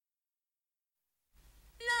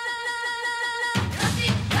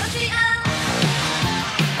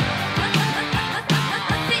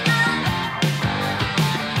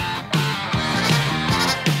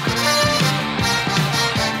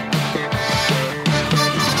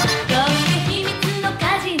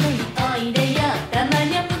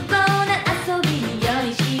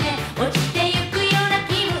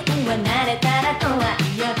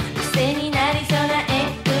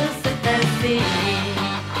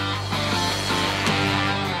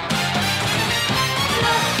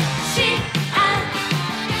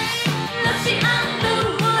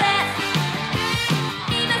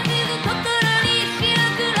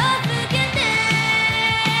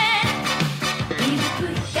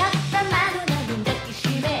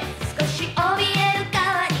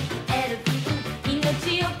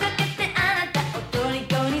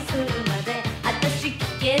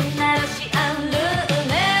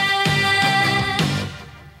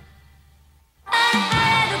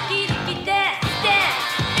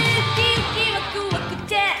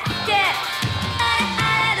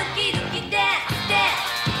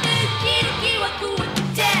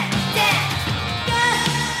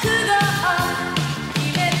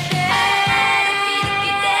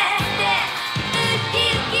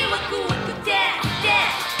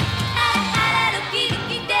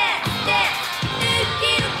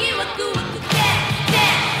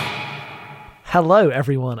Hello,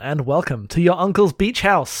 everyone, and welcome to Your Uncle's Beach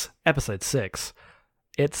House, Episode 6.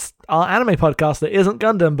 It's our anime podcast that isn't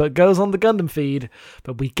Gundam, but goes on the Gundam feed,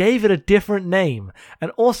 but we gave it a different name.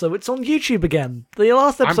 And also, it's on YouTube again. The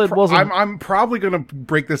last episode wasn't... I'm probably going to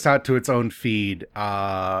break this out to its own feed,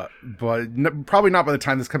 but probably not by the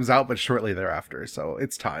time this comes out, but shortly thereafter, so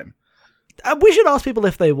it's time. We should ask people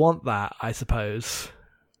if they want that, I suppose.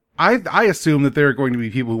 I assume that there are going to be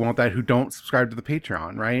people who want that who don't subscribe to the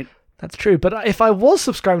Patreon, right? That's true, but if I was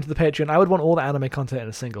subscribing to the Patreon, I would want all the anime content in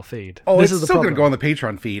a single feed. Oh, it's still going to go on the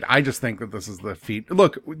Patreon feed. I just think that this is the feed.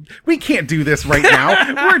 Look, we can't do this right now.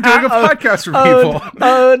 We're doing a podcast for people.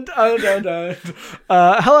 No.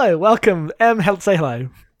 Hello, welcome. Say hello.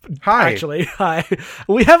 Hi. Actually, hi.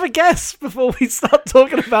 We have a guest before we start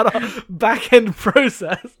talking about our back-end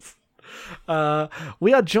process.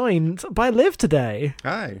 We are joined by Liv today.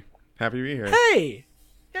 Hi. Happy to be here. Hey.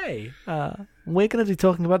 Yay. We're going to be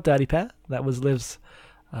talking about Dirty Pair. That was Liv's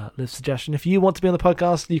suggestion. If you want to be on the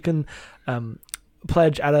podcast, you can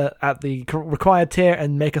pledge at the required tier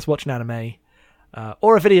and make us watch an anime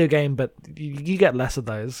or a video game, but you get less of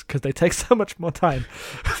those because they take so much more time.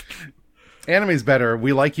 Anime's better.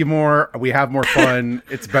 We like you more. We have more fun.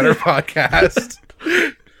 It's a better podcast.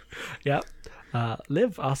 Yep.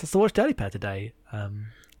 Liv asked us to watch Dirty Pair today.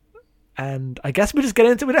 And I guess we just get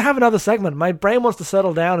into it. We don't have another segment. My brain wants to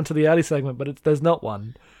settle down into the early segment, but there's not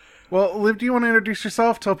one. Well, Liv, do you want to introduce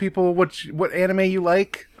yourself? Tell people what anime you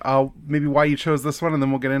like, maybe why you chose this one, and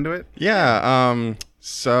then we'll get into it. Yeah.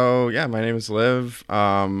 My name is Liv.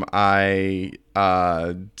 I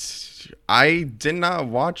did not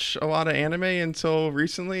watch a lot of anime until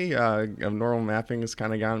recently. Abnormal Mapping has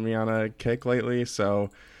kind of gotten me on a kick lately.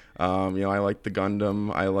 So, I like the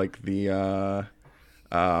Gundam. I like the...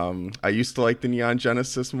 I used to like the Neon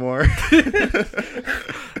Genesis more.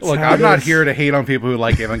 Look, I'm not here to hate on people who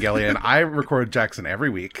like Evangelion. I record Jackson every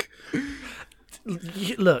week.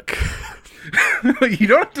 Look. You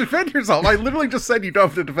don't have to defend yourself. I literally just said you don't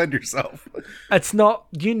have to defend yourself. It's not,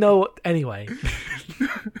 anyway.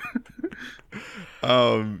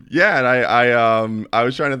 And I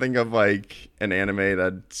was trying to think of like an anime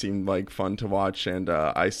that seemed like fun to watch, and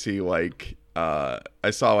I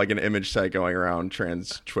saw like an image set going around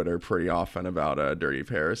trans Twitter pretty often about Dirty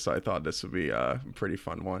Pair, so I thought this would be a pretty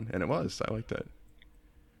fun one, and it was. I liked it.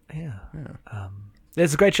 Yeah.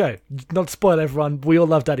 It's a great show. Not to spoil everyone, we all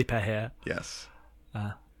love Dirty Pair here. Yes.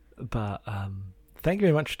 But thank you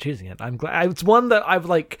very much for choosing it. I'm glad. It's one that I've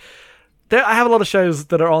like... I have a lot of shows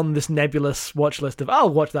that are on this nebulous watch list of, I'll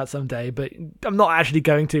watch that someday, but I'm not actually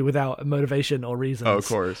going to without motivation or reasons. Oh, of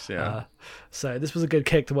course, yeah. So this was a good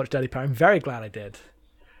kick to watch Dirty Pair. I'm very glad I did.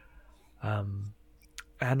 And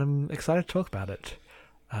I'm excited to talk about it.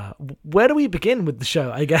 Where do we begin with the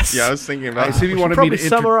show, I guess? Yeah, I was thinking about it. You wanted me to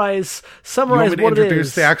summarize you want me to what it introduce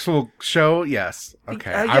is. The actual show? Yes.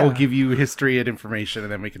 Okay. Yeah. I will give you history and information,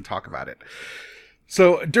 and then we can talk about it.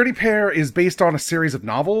 So, Dirty Pair is based on a series of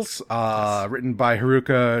novels written by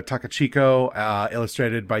Haruka Takachiko,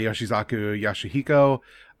 illustrated by Yoshizaku Yasuhiko.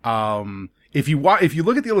 If you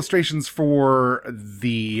look at the illustrations for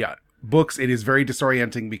the books, it is very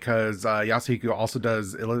disorienting because Yasuhiko also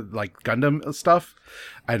does like Gundam stuff,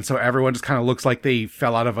 and so everyone just kind of looks like they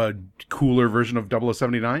fell out of a cooler version of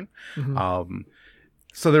 0079. Mm-hmm.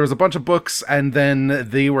 So there was a bunch of books, and then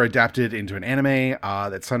they were adapted into an anime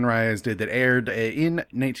that Sunrise did that aired in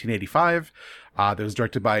 1985. That was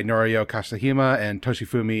directed by Norio Kashihime and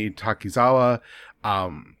Toshifumi Takizawa.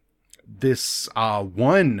 This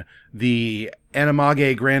won the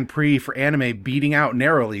Animage Grand Prix for anime, beating out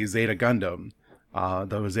narrowly Zeta Gundam.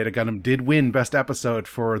 Though Zeta Gundam did win Best Episode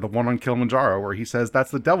for the one on Kilimanjaro, where he says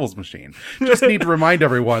that's the Devil's Machine. Just need to remind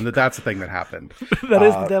everyone that that's the thing that happened. That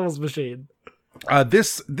is the Devil's Machine.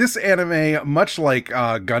 This anime, much like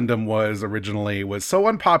Gundam was originally, was so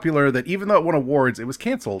unpopular that even though it won awards, it was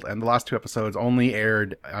canceled, and the last 2 episodes only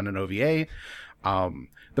aired on an OVA.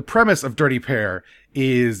 The premise of Dirty Pair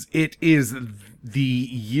is it is the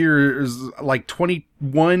years like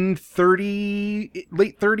 21, 30,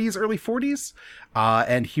 late 30s, early 40s,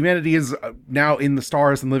 and humanity is now in the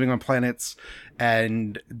stars and living on planets.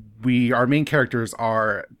 And our main characters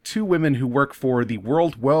are 2 women who work for the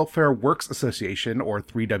World Welfare Works Association, or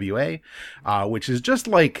 3WA, which is just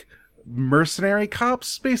like mercenary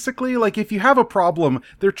cops, basically. Like, if you have a problem,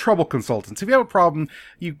 they're trouble consultants. If you have a problem,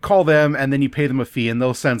 you call them and then you pay them a fee and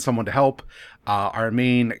they'll send someone to help. Our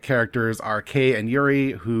main characters are Kei and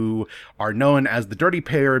Yuri, who are known as the Dirty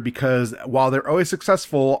Pair because while they're always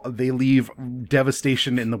successful, they leave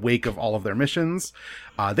devastation in the wake of all of their missions.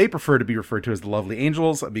 They prefer to be referred to as the Lovely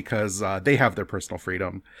Angels because they have their personal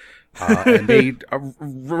freedom. And they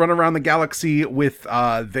run around the galaxy with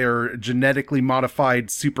their genetically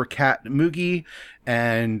modified super cat Mugi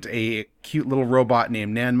and a cute little robot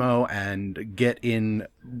named Nanmo, and get in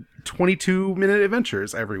 22-minute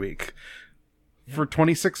adventures every week for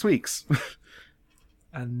 26 weeks.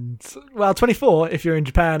 And, well, 24 if you're in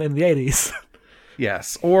Japan in the 80s.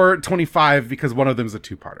 Yes, or 25 because one of them is a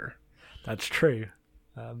two-parter. That's true.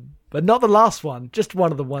 But not the last one, just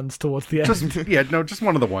one of the ones towards the end. Just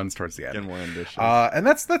one of the ones towards the end. Getting more ambitious. And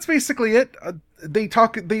that's basically it. They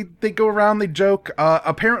talk, they go around, they joke.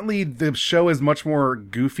 Apparently the show is much more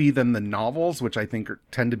goofy than the novels, which I think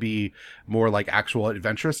tend to be more like actual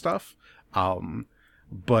adventure stuff.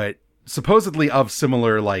 But supposedly of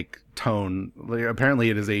similar like tone.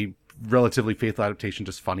 Apparently it is a relatively faithful adaptation,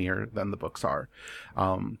 just funnier than the books are.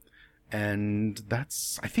 And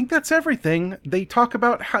I think that's everything. They talk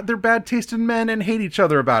about how their bad taste in men and hate each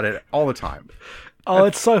other about it all the time. Oh,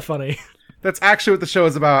 it's so funny. That's actually what the show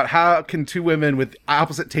is about. How can two women with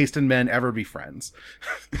opposite taste in men ever be friends?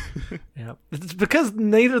 Yeah, it's because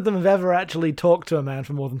neither of them have ever actually talked to a man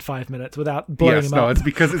for more than 5 minutes without blowing him up.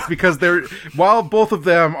 It's because they're, while both of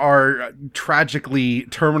them are tragically,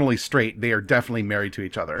 terminally straight, they are definitely married to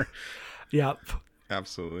each other. Yep.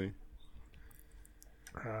 Absolutely.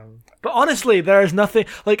 But honestly, there is nothing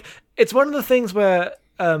like, it's one of the things where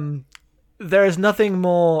there is nothing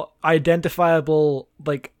more identifiable,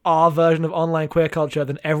 like our version of online queer culture,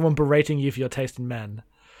 than everyone berating you for your taste in men.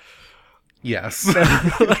 Yes.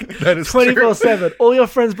 That is 24/7. All your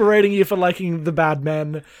friends berating you for liking the bad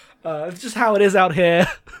men. It's just how it is out here.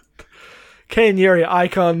 Kei and Yuri are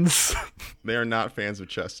icons. They are not fans of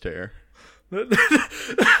chest hair.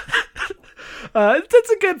 That's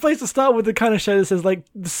a good place to start with the kind of show this is. Like,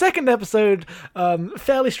 the second episode,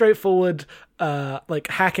 fairly straightforward, like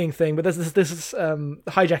hacking thing, but this is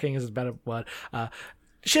hijacking is a better word.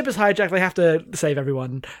 Ship is hijacked. They have to save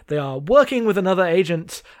everyone. They are working with another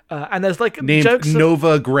agent, and there's like named jokes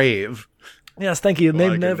Nova Grave. Yes, thank you.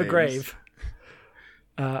 Named of Nova good Grave.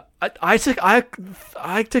 I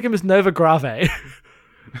took him as Nova Grave.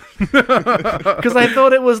 Because I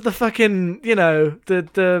thought it was the fucking,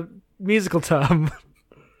 the musical term.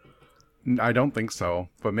 I don't think so,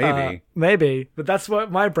 but maybe. Maybe, but that's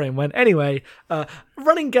what my brain went. Anyway,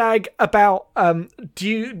 running gag about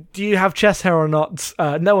do you have chest hair or not?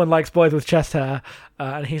 No one likes boys with chest hair.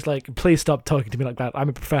 And he's like, please stop talking to me like that. I'm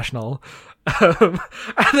a professional. And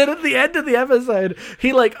then at the end of the episode,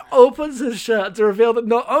 he like opens his shirt to reveal that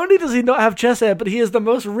not only does he not have chest hair, but he is the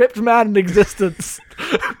most ripped man in existence.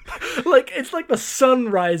 Like, it's like the sun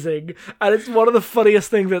rising, and it's one of the funniest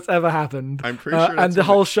things that's ever happened. I'm pretty sure and the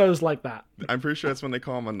whole show's like that. I'm pretty sure that's when they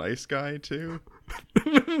call him a nice guy too.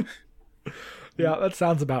 Yeah, that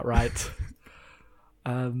sounds about right.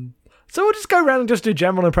 So we'll just go around and just do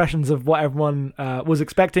general impressions of what everyone was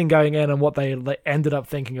expecting going in and what they ended up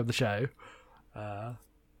thinking of the show.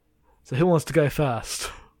 So who wants to go first?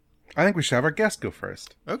 I think we should have our guest go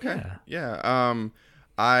first. Okay. Yeah.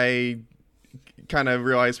 I kind of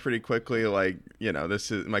realized pretty quickly, like,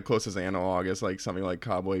 this is my closest analog is like something like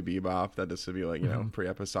Cowboy Bebop, that this would be like, pretty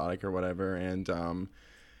episodic or whatever. And,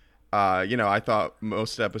 I thought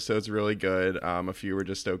most episodes were really good. A few were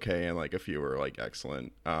just okay, and like a few were like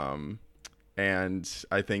excellent. And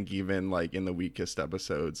I think even like in the weakest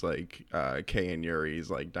episodes, like Kei and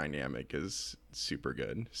Yuri's like dynamic is super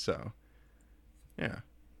good. So yeah,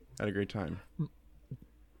 had a great time.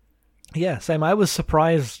 Yeah, same. I was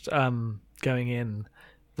surprised going in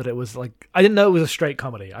that it was like, I didn't know it was a straight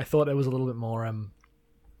comedy. I thought it was a little bit more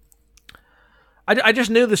I just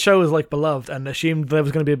knew the show was like beloved and assumed there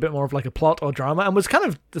was going to be a bit more of like a plot or drama, and was kind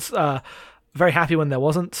of very happy when there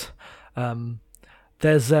wasn't.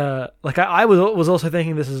 There's like I was also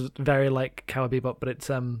thinking this is very like Cowboy Bebop, but it's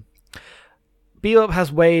Bebop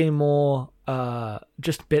has way more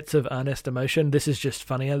just bits of earnest emotion. This is just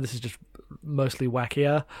funnier. This is just mostly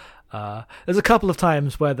wackier. There's a couple of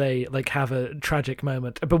times where they like have a tragic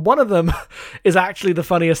moment, but one of them is actually the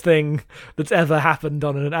funniest thing that's ever happened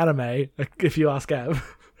on an anime, if you ask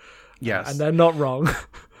Ev. Yes. And they're not wrong.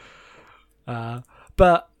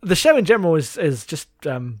 But the show in general is just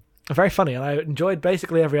very funny, and I enjoyed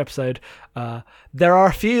basically every episode. There are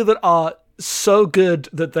a few that are so good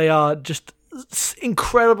that they are just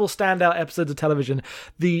incredible standout episodes of television.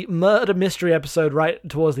 The murder mystery episode right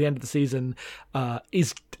towards the end of the season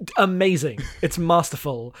is amazing. It's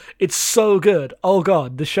masterful. It's so good. Oh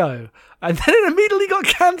god, the show. And then it immediately got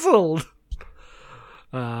cancelled.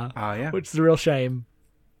 Yeah. Which is a real shame.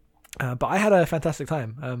 But I had a fantastic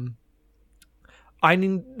time. I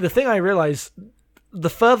mean, the thing I realize, the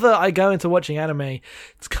further I go into watching anime,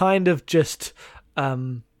 it's kind of just...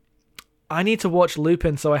 I need to watch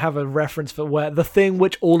Lupin so I have a reference for where the thing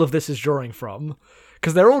which all of this is drawing from.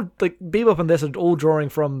 Because they're all, like, Bebop and this are all drawing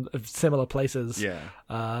from similar places.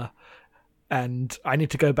 Yeah. And I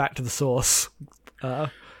need to go back to the source.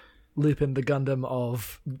 Lupin, the Gundam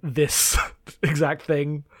of this exact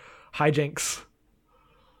thing. Hijinks.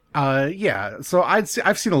 Yeah. So I've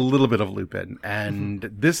seen a little bit of Lupin, and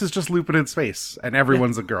this is just Lupin in space, and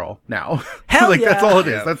everyone's a girl now. Hell like yeah. that's all it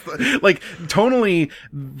is. That's like tonally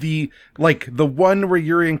the one where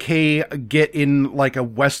Yuri and Kei get in like a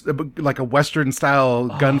Western style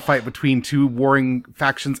gunfight between two warring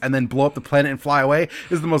factions, and then blow up the planet and fly away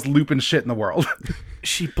is the most Lupin shit in the world.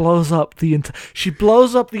 She blows up the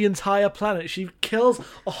entire planet. She kills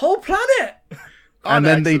a whole planet. And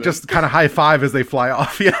then they just kind of high five as they fly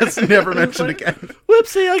off. Yes, never mentioned again.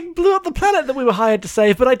 Whoopsie, I blew up the planet that we were hired to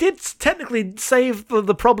save, but I did technically save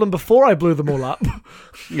the problem before I blew them all up.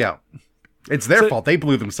 Yeah. It's their fault. They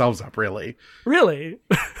blew themselves up, really. Really?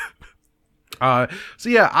 So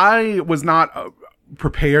yeah, I was not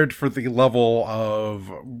prepared for the level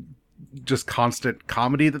of just constant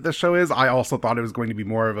comedy that this show is. I also thought it was going to be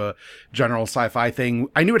more of a general sci-fi thing.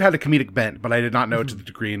 I knew it had a comedic bent, but I did not know to the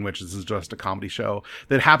degree in which this is just a comedy show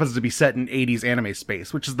that happens to be set in 80s anime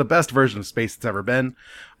space, which is the best version of space that's ever been.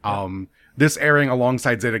 This airing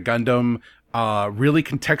alongside Zeta Gundam really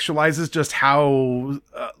contextualizes just how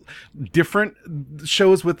different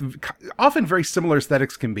shows with often very similar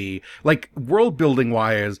aesthetics can be. Like, world building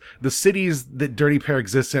wise, the cities that Dirty Pair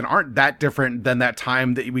exists in aren't that different than that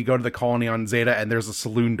time that we go to the colony on Zeta and there's a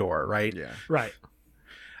saloon door, right? Yeah. Right.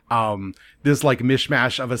 This like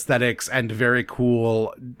mishmash of aesthetics and very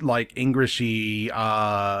cool, like Englishy,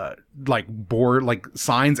 like board, like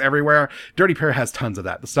signs everywhere. Dirty Pair has tons of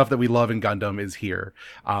that. The stuff that we love in Gundam is here.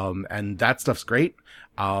 And that stuff's great.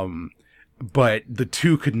 But the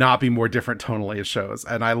two could not be more different tonally as shows.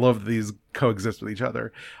 And I love these coexist with each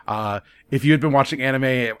other. If you had been watching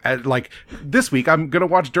anime like this week, I'm going to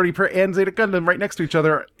watch Dirty Pair and Zeta Gundam right next to each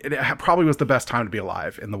other. It probably was the best time to be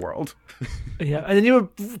alive in the world. Yeah. And then you were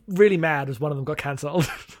really mad as one of them got cancelled.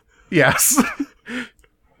 Yes.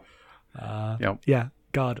 Yep. Yeah.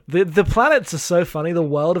 God. The planets are so funny. The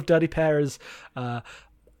world of Dirty Pair is,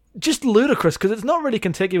 just ludicrous because it's not really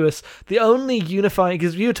contiguous. The only unifying,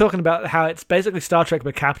 because you were talking about how it's basically Star Trek,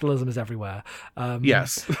 but capitalism is everywhere.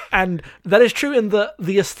 Yes. And that is true in the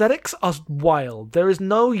aesthetics are wild. There is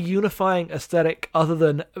no unifying aesthetic other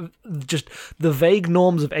than just the vague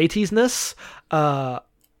norms of 80s-ness,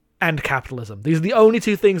 and capitalism. These are the only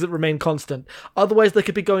two things that remain constant. Otherwise, they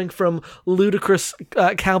could be going from ludicrous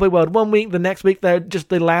cowboy world one week, the next week they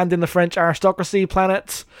land in the French aristocracy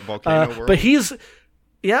planet. Volcano world. But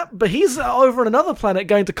he's over on another planet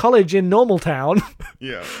going to college in Normal Town.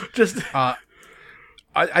 Yeah. Just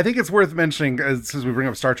I think it's worth mentioning, since we bring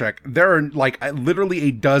up Star Trek, there are like literally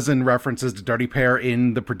a dozen references to Dirty Pair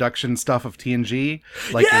in the production stuff of TNG,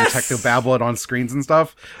 like in Technobabble and on screens and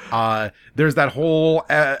stuff. There's that whole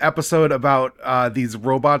episode about these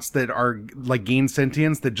robots that are like gain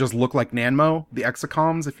sentience that just look like Nanmo, the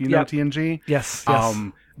Exacoms, if you know TNG. Yes.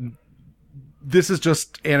 This is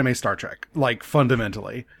just anime Star Trek, like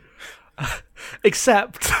fundamentally.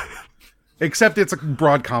 Except it's a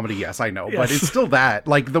broad comedy, yes, I know, but it's still that.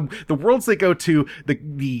 Like, the worlds they go to,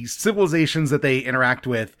 the civilizations that they interact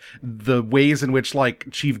with, the ways in which, like,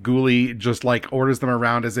 Chief Ghoulie just, like, orders them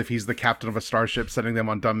around as if he's the captain of a starship, sending them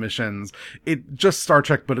on dumb missions. It just Star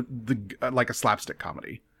Trek, but like a slapstick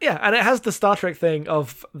comedy. Yeah, and it has the Star Trek thing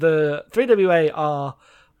of the 3WA are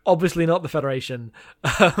obviously not the Federation,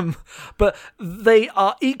 but they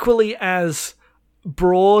are equally as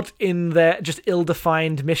broad in their just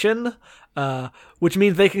ill-defined mission, which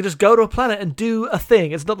means they can just go to a planet and do a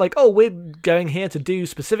thing. It's not like, oh, we're going here to do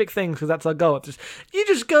specific things because that's our goal. It's just, you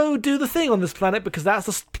just go do the thing on this planet because that's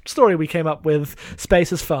the story we came up with.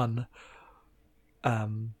 Space is fun.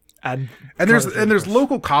 And there's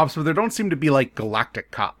local cops, but there don't seem to be like galactic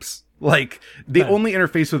cops. Like, they only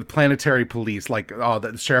interface with planetary police, like,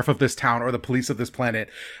 the sheriff of this town or the police of this planet.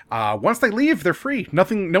 Once they leave, they're free.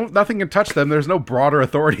 Nothing can touch them. There's no broader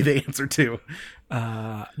authority they answer to.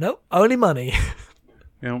 Nope, only money.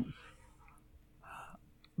 You know?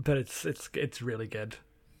 But it's really good.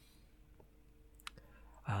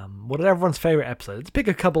 what are everyone's favorite episodes? Let's pick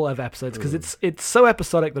a couple of episodes because it's so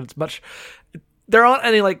episodic that it's much. There aren't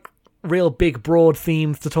any like real big broad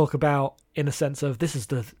themes to talk about in a sense of this is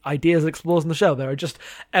the ideas it explores in the show. There are just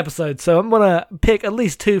episodes, so I'm gonna pick at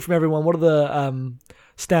least 2 from everyone. What are the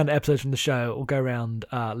standard episodes from the show? We'll go around.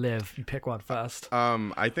 Liv, you pick one first.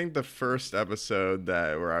 I think the first episode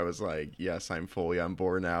where I was like, yes, I'm fully on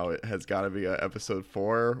board now. It has got to be episode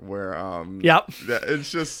 4, where Yep.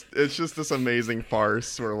 it's just this amazing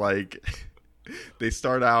farce where like they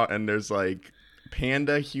start out and there's like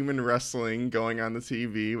panda human wrestling going on the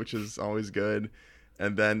TV, which is always good,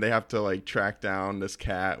 and then they have to like track down this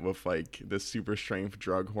cat with like this super strength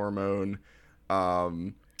drug hormone.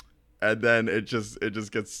 And then it just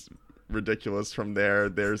gets ridiculous from there.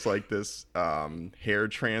 There's like this hair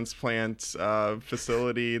transplant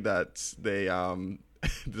facility that they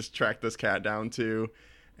just track this cat down to,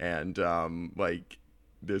 and like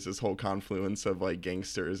there's this whole confluence of like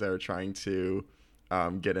gangsters that are trying to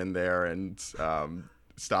get in there and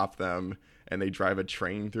stop them, and they drive a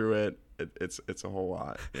train through it. It's a whole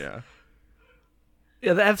lot. Yeah.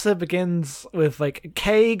 Yeah, the episode begins with like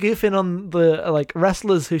Kay goofing on the like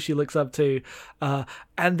wrestlers who she looks up to,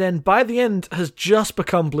 and then by the end has just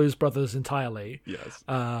become Blues Brothers entirely. Yes,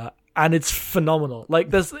 and it's phenomenal. Like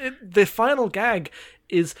the final gag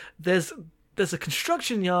is there's a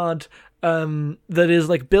construction yard that is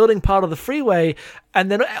like building part of the freeway, and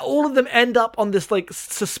then all of them end up on this like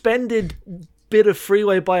suspended bit of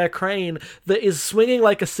freeway by a crane that is swinging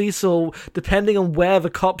like a seesaw depending on where the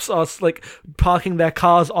cops are like parking their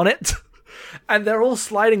cars on it, and they're all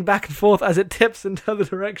sliding back and forth as it tips in the other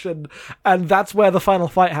direction, and that's where the final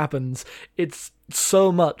fight happens. It's so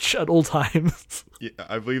much at all times. Yeah,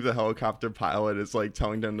 I believe the helicopter pilot is like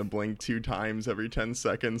telling them to blink 2 times every 10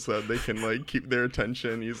 seconds so that they can like keep their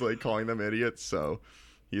attention. He's like calling them idiots, so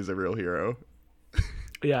he's a real hero.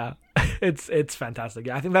 Yeah, it's fantastic.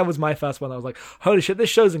 Yeah, I think that was my first one. I was like, holy shit,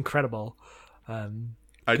 this show's incredible. I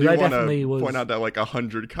do want to point out that like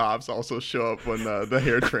 100 cops also show up when the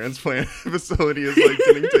hair transplant facility is like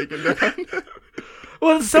getting taken down.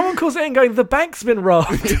 Well, someone calls in going, the bank's been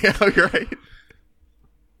robbed. Yeah, right.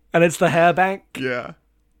 And it's the hair bank. Yeah.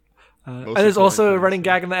 And there's also a running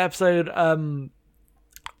gag in the episode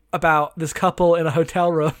about this couple in a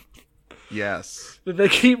hotel room. Yes. That they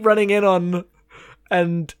keep running in on,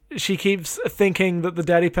 and she keeps thinking that the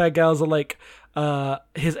Daddy Pair girls are like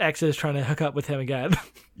his exes trying to hook up with him again.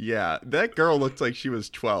 Yeah, that girl looked like she was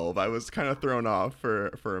 12. I was kind of thrown off for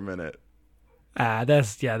a minute. There's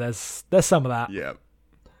some of that. Yeah.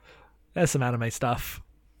 There's some anime stuff.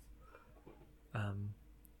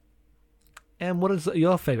 And what is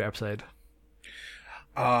your favorite episode?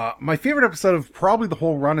 My favorite episode of probably the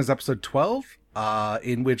whole run is episode 12.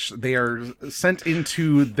 In which they are sent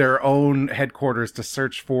into their own headquarters to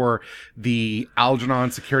search for the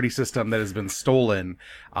Algernon security system that has been stolen,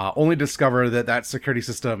 only discover that security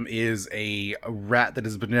system is a rat that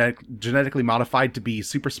has been genetically modified to be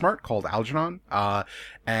super smart called Algernon,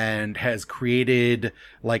 and has created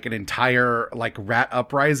like an entire like rat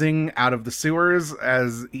uprising out of the sewers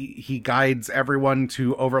as he guides everyone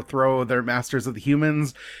to overthrow their masters of the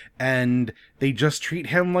humans, and they just treat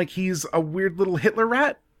him like he's a weird little Hitler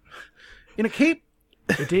rat in a cape.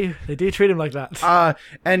 They do treat him like that.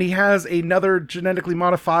 And he has another genetically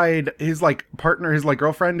modified, his like partner, his like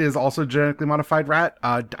girlfriend is also genetically modified rat.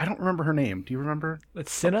 I don't remember her name. Do you remember?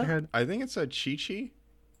 It's Cinna? I think it's a Chi-Chi.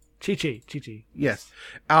 Chi-Chi. Yes.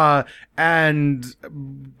 And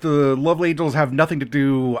the Lovely Angels have nothing to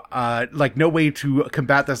do, like no way to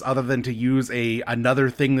combat this other than to use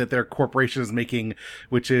another thing that their corporation is making,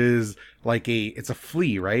 which is like it's a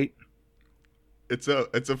flea, right? It's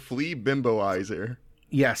a flea bimboizer.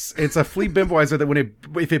 Yes, it's a flea bimboizer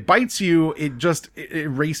that if it bites you, it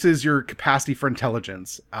erases your capacity for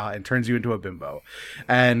intelligence, and turns you into a bimbo.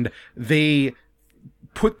 And they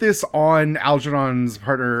put this on Algernon's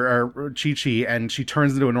partner, Chi-Chi, and she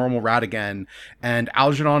turns into a normal rat again. And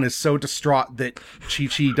Algernon is so distraught that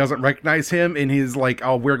Chi-Chi doesn't recognize him in his like,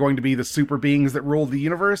 oh, we're going to be the super beings that rule the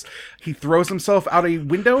universe. He throws himself out a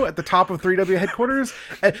window at the top of 3W headquarters,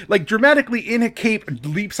 and, like dramatically in a cape,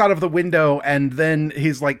 leaps out of the window, and then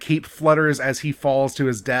his like cape flutters as he falls to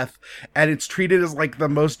his death. And it's treated as like the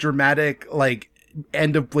most dramatic, like,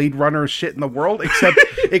 end of Blade Runner shit in the world, except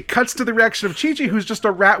it cuts to the reaction of Chi-Chi, who's just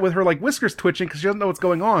a rat with her like whiskers twitching because she doesn't know what's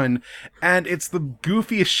going on, and it's the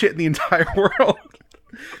goofiest shit in the entire world.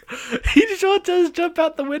 He sure does jump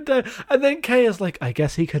out the window, and then Kay is like, I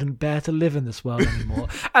guess he couldn't bear to live in this world anymore.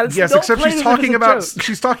 And yes, except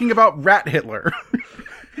she's talking about Rat Hitler.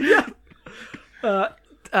 Yeah.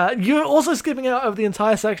 You're also skipping out of the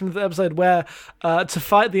entire section of the episode where to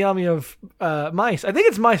fight the army of mice. I think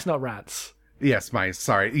it's mice, not rats. Yes, mice.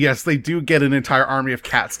 Sorry. Yes, they do get an entire army of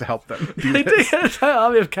cats to help them. They do get an entire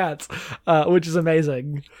army of cats, which is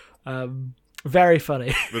amazing. Very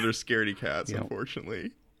funny. But they're scaredy cats,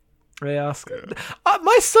 unfortunately. They ask.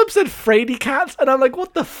 My sub said Frady cats, and I'm like,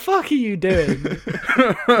 what the fuck are you doing?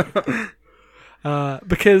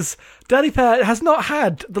 Because Dirty Pair has not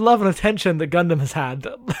had the love and attention that Gundam has had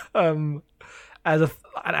as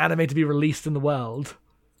an anime to be released in the world.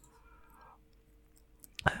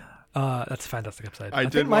 That's a fantastic episode. I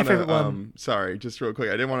did my favorite one. Sorry, just real quick.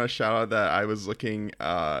 I did want to shout out that I was looking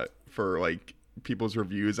for like people's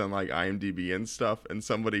reviews on like IMDb and stuff, and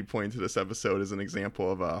somebody pointed to this episode as an example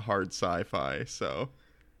of a hard sci-fi. So.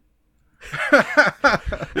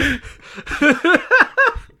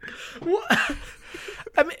 What?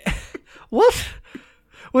 I mean, what?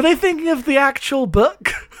 Were they thinking of the actual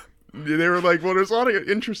book? They were like, well, there's a lot of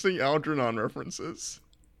interesting Algernon references.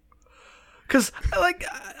 Because, like,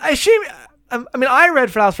 I assume... I mean, I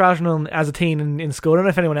read Faust Algernon as a teen in school. I don't know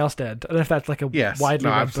if anyone else did. I don't know if that's, like, a widely read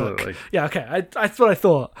absolutely. book. Yeah, okay. That's what I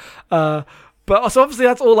thought. But also, obviously,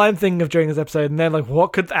 that's all I'm thinking of during this episode. And they're like,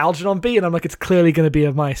 what could Algernon be? And I'm like, it's clearly going to be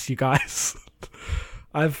a mice, you guys.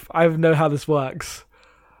 I know how this works.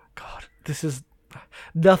 God, this is...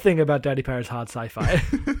 Nothing about Dirty Pair is hard sci-fi.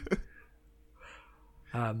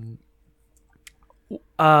 One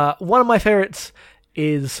of my favorites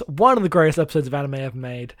is one of the greatest episodes of anime ever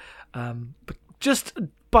made, but just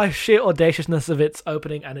by sheer audaciousness of its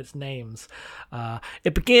opening and its names.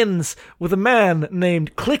 It begins with a man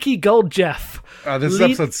named Clicky Goldjeff. This is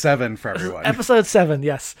episode 7 for everyone. Episode 7,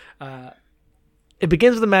 yes. It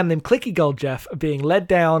begins with a man named Clicky Goldjeff being led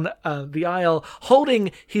down the aisle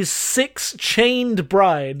holding his 6 chained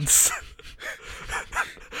brides.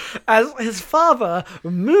 As his father,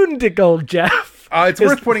 Moonde Goldjeff. It's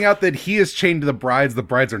worth pointing out that he is chained to the brides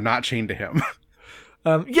are not chained to him.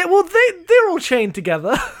 Yeah, well, they're all chained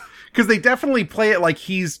together. Because they definitely play it like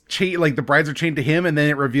like the brides are chained to him, and then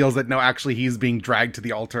it reveals that no, actually he's being dragged to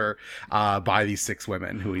the altar by these 6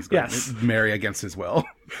 women who he's going to marry against his will.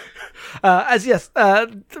 Moonde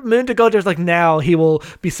Goldjeff is like, now he will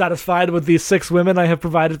be satisfied with these 6 women I have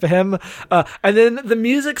provided for him. And then the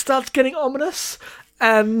music starts getting ominous.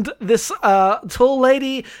 And this tall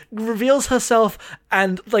lady reveals herself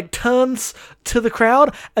and like turns to the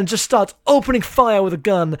crowd and just starts opening fire with a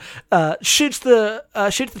gun, shoots the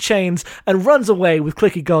chains and runs away with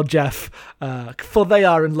Clicky Goldjeff, for they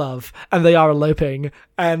are in love and they are eloping.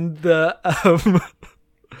 And the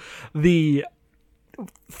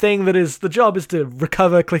thing that is the job is to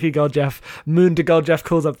recover Clicky Goldjeff. Moonde Goldjeff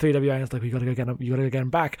calls up 3WA and is like, you gotta go get him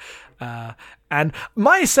back. And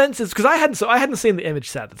my senses, because I hadn't seen the image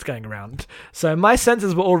set that's going around, so my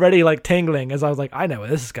senses were already like tingling as I was like, I know where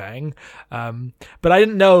this is going, but I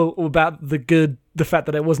didn't know about the fact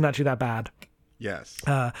that it wasn't actually that bad. Yes.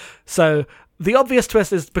 So the obvious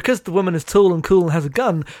twist is because the woman is tall and cool and has a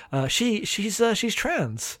gun, she's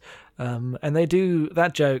trans. And they do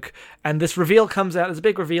that joke, and this reveal comes out. There's a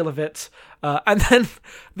big reveal of it, and then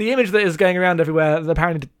the image that is going around everywhere, that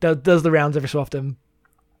apparently does the rounds every so often,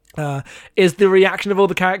 is the reaction of all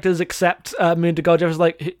the characters except Moonde Goldjeff is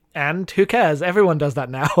like, and who cares? Everyone does that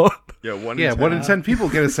now. Yeah, 1 in 10 people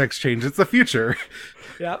get a sex change. It's the future.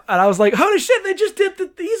 Yeah, and I was like, holy shit! They just did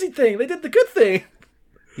the easy thing. They did the good thing.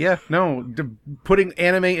 Yeah, no, putting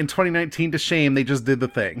anime in 2019 to shame, they just did the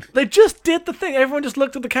thing. They just did the thing. Everyone just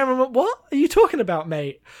looked at the camera and went, what are you talking about,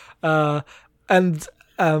 mate? And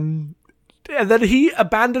then he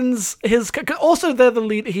abandons his... Also, they're the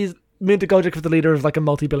lead... Moonde Goldjeff is the leader of like a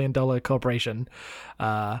multi-billion-dollar corporation.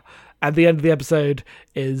 At the end of the episode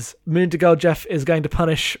is Moonde Goldjeff is going to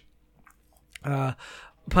punish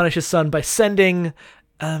his son by sending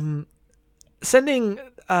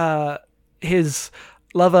his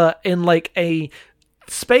lover in like a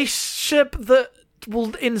spaceship that will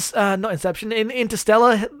not Inception, in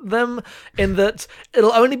Interstellar them, in that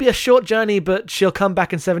it'll only be a short journey, but she'll come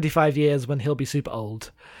back in 75 years when he'll be super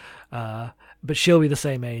old. But she'll be the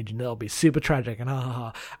same age and it'll be super tragic and ha ha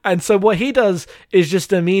ha. And so what he does is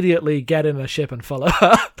just immediately get in a ship and follow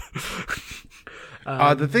her.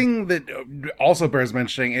 The thing that also bears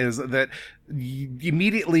mentioning is that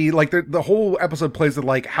immediately, like, the whole episode plays it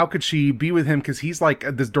like, how could she be with him? Because he's like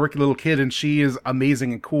this dorky little kid and she is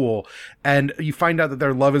amazing and cool. And you find out that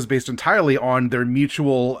their love is based entirely on their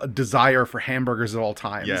mutual desire for hamburgers at all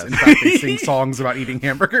times. Yes. In fact, they sing songs about eating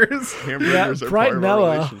hamburgers. Hamburgers are Bright part Noah. of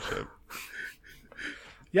our relationship.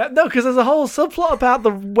 Yeah, no, because there's a whole subplot about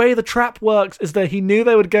the way the trap works is that he knew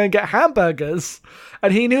they would go and get hamburgers,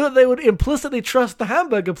 and he knew that they would implicitly trust the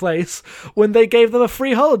hamburger place when they gave them a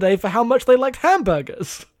free holiday for how much they liked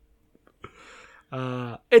hamburgers.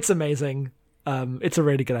 It's amazing. It's a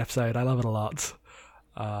really good episode. I love it a lot.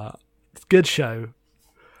 It's a good show.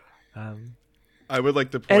 I would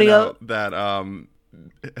like to point out that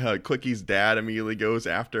Clicky's dad immediately goes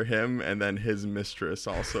after him, and then his mistress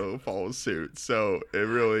also follows suit. So it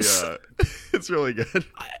really, it's really good.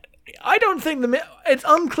 I don't think it's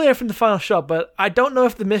unclear from the final shot, but I don't know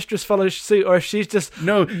if the mistress follows suit or if she's just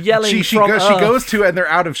yelling. She goes to, and they're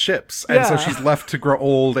out of ships, and so she's left to grow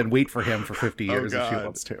old and wait for him for 50 years if she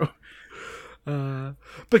wants to.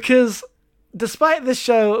 Because despite this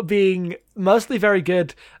show being mostly very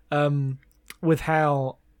good, with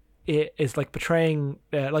how it is like portraying,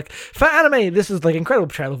 like for anime, this is like incredible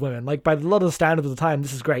portrayal of women. Like by a lot of the standards of the time,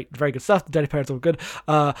 this is great, very good stuff. The Dirty Parents are good,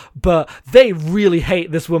 but they really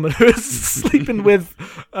hate this woman who is sleeping with,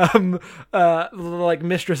 like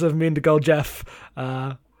mistress of Moon to Gold Jeff.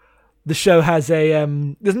 The show has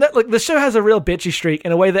the show has a real bitchy streak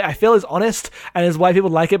in a way that I feel is honest and is why people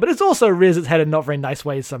like it, but it's also rears its head in not very nice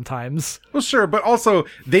ways sometimes. Well, sure, but also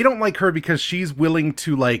they don't like her because she's willing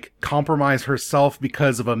to like compromise herself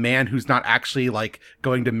because of a man who's not actually like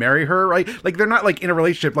going to marry her, right? Like they're not like in a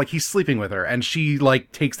relationship, like he's sleeping with her, and she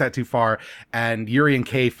like takes that too far, and Yuri and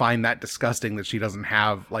Kei find that disgusting that she doesn't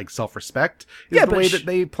have like self-respect is the way that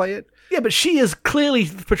they play it. Yeah, but she is clearly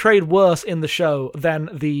portrayed worse in the show than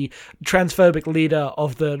the transphobic leader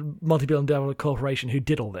of the multi-billion dollar corporation who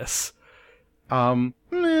did all this.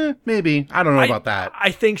 Maybe. I don't know about that.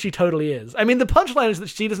 I think she totally is. I mean, the punchline is that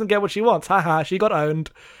she doesn't get what she wants. Haha, she got owned.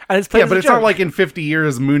 And it's but it's not like in 50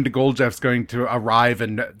 years Moon to Gold Jeff's going to arrive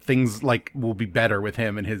and things like will be better with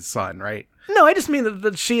him and his son, right? No, I just mean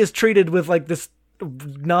that she is treated with like this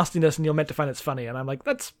nastiness and you're meant to find it's funny, and I'm like,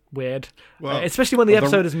 that's weird. Well, especially when the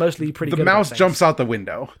episode is mostly pretty good. The mouse jumps out the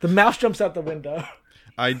window. The mouse jumps out the window.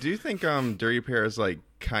 I do think Dirty Pair is like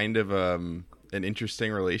kind of an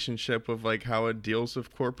interesting relationship with like how it deals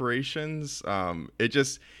with corporations.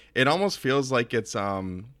 It almost feels like it's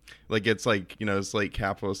like, you know, it's like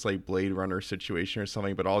capitalist like Blade Runner situation or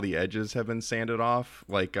something, but all the edges have been sanded off.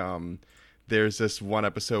 Like there's this one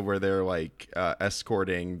episode where they're like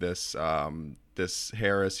escorting this this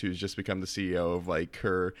Harris who's just become the CEO of like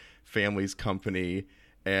her family's company,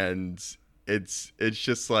 and it's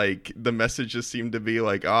just like the message just seemed to be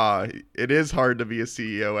like, it is hard to be a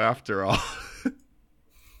CEO after all.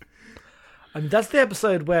 I mean, that's the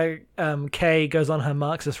episode where Kay goes on her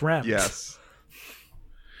Marxist rant. Yes.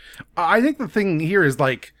 I think the thing here is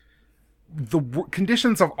like the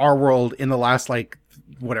conditions of our world in the last like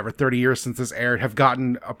 30 years since this aired have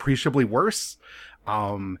gotten appreciably worse.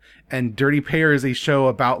 And Dirty Pair is a show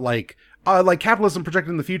about like capitalism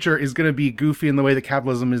projected in the future is going to be goofy in the way that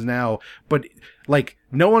capitalism is now, but like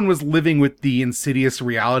no one was living with the insidious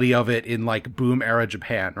reality of it in like boom era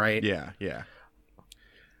Japan, right? Yeah.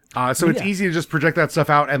 So it's easy to just project that stuff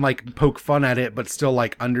out and like poke fun at it, but still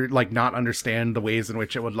like not understand the ways in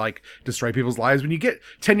which it would like destroy people's lives. When you get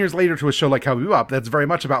 10 years later to a show like Cowboy Bebop, that's very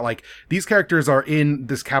much about like these characters are in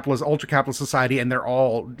this capitalist, ultra capitalist society, and they're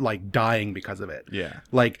all like dying because of it. Yeah.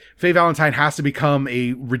 Like Faye Valentine has to become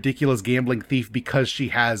a ridiculous gambling thief because she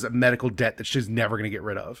has a medical debt that she's never going to get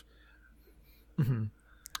rid of. Mm-hmm.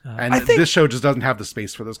 And this show just doesn't have the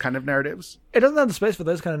space for those kind of narratives. It doesn't have the space for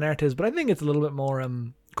those kind of narratives, but I think it's a little bit more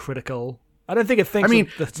critical. I don't think it thinks. I mean,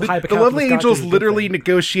 the Lovely Angels literally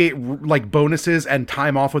negotiate like bonuses and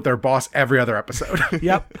time off with their boss every other episode.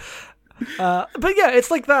 Yep. But yeah, it's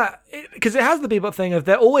like that because it has the Bebop thing of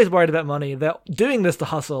they're always worried about money. They're doing this to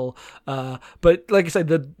hustle, but like I said,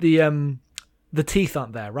 the teeth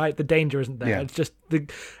aren't there, right? The danger isn't there. Yeah.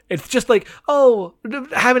 It's just like,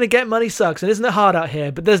 having to get money sucks, and isn't it hard out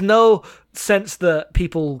here? But there's no sense that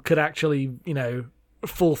people could actually, you know,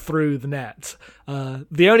 fall through the net.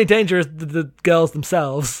 The only danger is the girls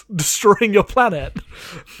themselves destroying your planet.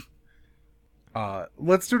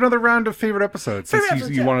 Let's do another round of favorite episodes since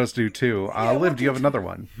you wanted us to do two. Liv, do you have another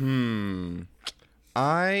one?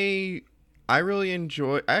 I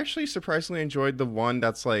actually surprisingly enjoyed the one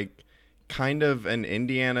that's like kind of an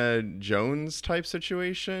Indiana Jones type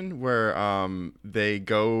situation where they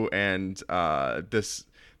go and this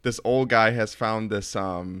old guy has found this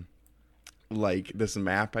like this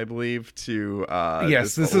map, I believe, to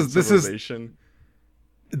yes, this is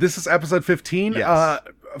episode 15. Yes.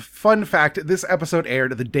 Fun fact, this episode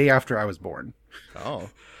aired the day after I was born. Oh,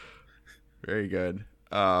 very good.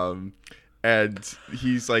 And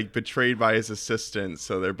he's like betrayed by his assistant,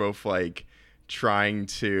 so they're both like trying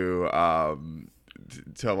to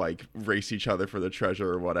to like race each other for the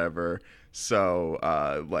treasure or whatever. So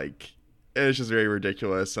like it's just very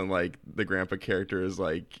ridiculous, and like the grandpa character is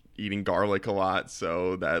like eating garlic a lot,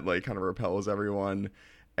 so that like kind of repels everyone.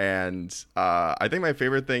 And I think my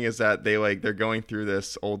favorite thing is that they're going through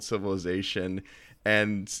this old civilization,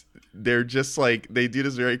 and they're just like, they do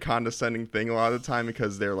this very condescending thing a lot of the time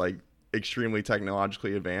because they're like extremely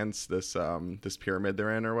technologically advanced, this pyramid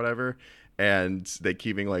they're in or whatever. And they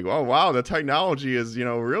keep being like, oh wow, the technology is, you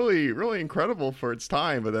know, really, really incredible for its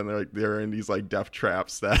time. But then they're in these like death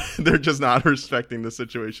traps that they're just not respecting the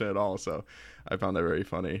situation at all. So I found that very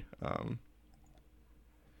funny.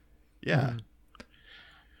 Yeah.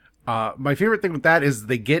 My favorite thing with that is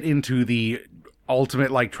they get into the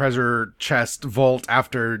ultimate like treasure chest vault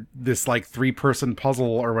after this like 3-person puzzle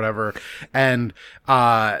or whatever, and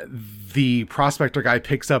the prospector guy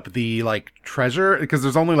picks up the like treasure because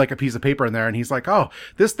there's only like a piece of paper in there, and he's like, oh,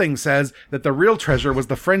 this thing says that the real treasure was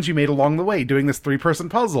the friends you made along the way doing this 3-person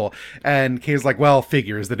puzzle. And Kay's like, well,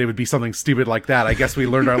 figures that it would be something stupid like that. I guess we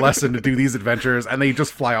learned our lesson to do these adventures. And they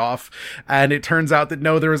just fly off, and it turns out that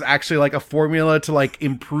no, there was actually like a formula to like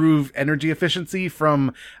improve energy efficiency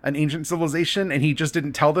from an ancient civilization, and he just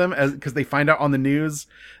didn't tell them because they find out on the news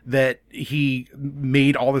that he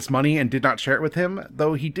made all this money and did not share it with him,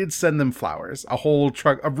 though he did send them flowers, a whole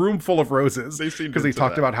truck, a room full of roses, because they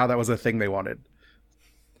talked about how that was a thing they wanted.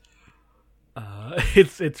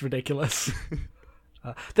 It's ridiculous.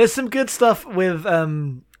 There's some good stuff with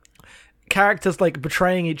characters like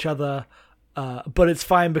betraying each other, but it's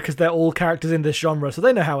fine because they're all characters in this genre, so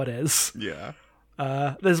they know how it is. Yeah.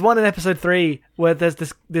 There's one in episode 3 where there's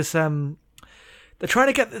this they're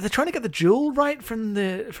trying to get the jewel right from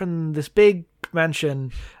this big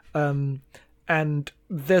mansion, and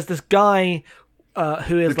there's this guy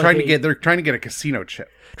who is they're trying to get a casino chip.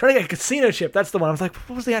 Trying to get a casino chip. That's the one. I was like,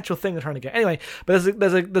 what was the actual thing they're trying to get? Anyway, but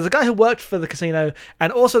there's a guy who worked for the casino,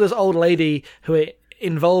 and also this old lady who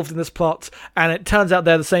involved in this plot, and it turns out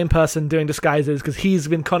they're the same person doing disguises because he's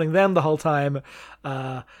been conning them the whole time.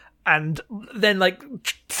 And then like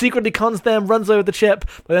secretly cons them, runs over the chip,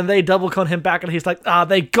 but then they double con him back, and he's like,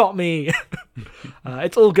 they got me.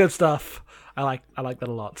 It's all good stuff. I like that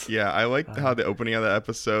a lot. Yeah, I like how the opening of the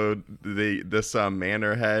episode, this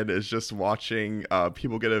manor head is just watching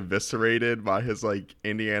people get eviscerated by his like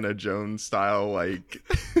Indiana Jones style like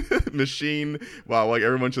machine, while like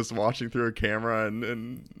everyone's just watching through a camera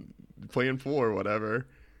and playing pool or whatever.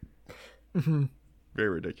 Mm-hmm. Very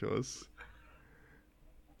ridiculous.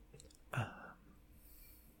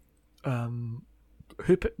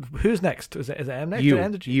 Who's next? Is it M next? You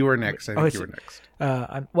were next. I think you were next.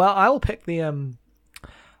 Well, I will pick the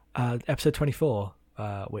episode 24,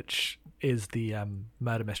 which is the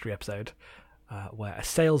murder mystery episode, where a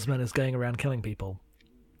salesman is going around killing people,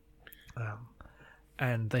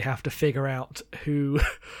 and they have to figure out who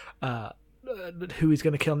he's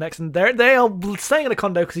going to kill next. And they are staying in a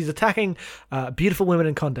condo because he's attacking beautiful women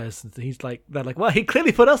in condos. And they're like, well, he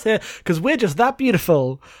clearly put us here because we're just that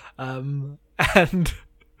beautiful. And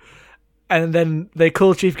then they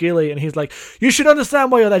call Chief Geely, and he's like, you should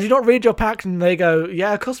understand why you're there. Do you not read your packs? And they go,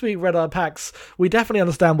 yeah, of course we read our packs. We definitely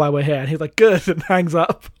understand why we're here. And he's like, good, and hangs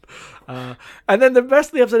up. And then the rest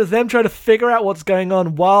of the episode is them trying to figure out what's going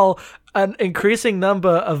on while an increasing number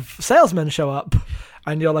of salesmen show up.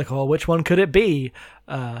 And you're like, oh, which one could it be?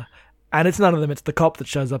 And it's none of them. It's the cop that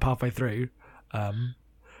shows up halfway through.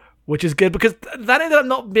 Which is good because that ended up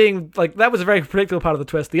not being like, that was a very predictable part of the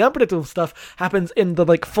twist. The unpredictable stuff happens in the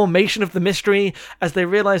like formation of the mystery as they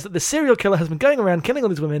realize that the serial killer has been going around killing all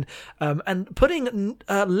these women, and putting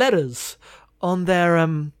letters on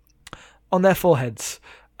their foreheads,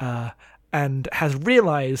 and has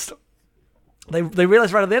realized. They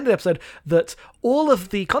realize right at the end of the episode that all of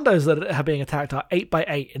the condos that are being attacked are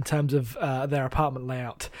 8x8 in terms of their apartment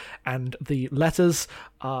layout, and the letters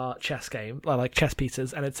are chess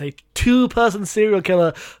pieces, and it's a 2-person serial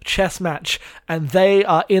killer chess match, and they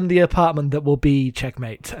are in the apartment that will be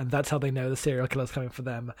checkmate, and that's how they know the serial killer is coming for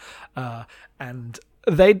them. And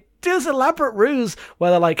they do this elaborate ruse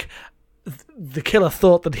where they're like, the killer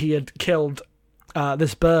thought that he had killed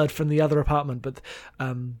this bird from the other apartment, but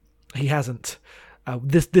he hasn't.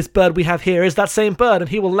 This bird we have here is that same bird, and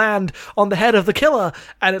he will land on the head of the killer,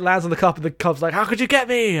 and it lands on the cop, and the cop's like, how could you get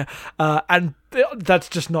me? And that's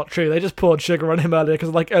just not true. They just poured sugar on him earlier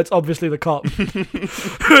because like, it's obviously the cop.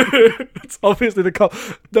 It's obviously the cop.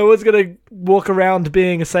 No one's gonna walk around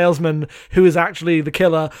being a salesman who is actually the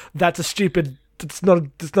killer. That's a stupid. It's not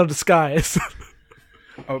a disguise.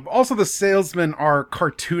 Also, the salesmen are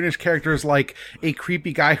cartoonish characters, like a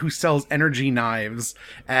creepy guy who sells energy knives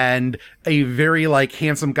and a very like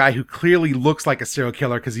handsome guy who clearly looks like a serial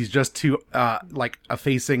killer because he's just too like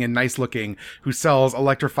effacing and nice looking, who sells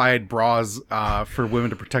electrified bras for women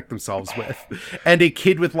to protect themselves with, and a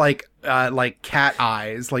kid with like cat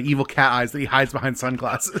eyes, like evil cat eyes that he hides behind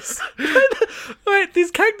sunglasses. Wait,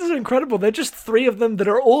 these characters are incredible. They're just three of them that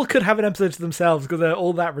are all could have an episode to themselves because they're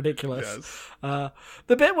all that ridiculous. Yes.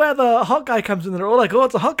 The bit where the hot guy comes in, they're all like, "Oh,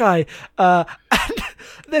 it's a hot guy," and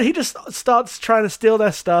then he just starts trying to steal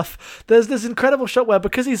their stuff. There's this incredible shot where,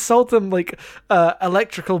 because he's sold them like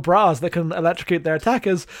electrical bras that can electrocute their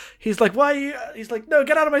attackers, he's like, "Why are you?" He's like, "No,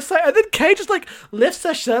 get out of my sight!" And then Kay just like lifts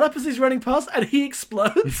their shirt up as he's running past, and he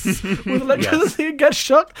explodes with electricity and gets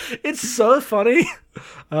shocked. It's so funny.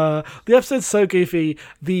 The episode's so goofy.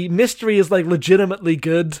 The mystery is like legitimately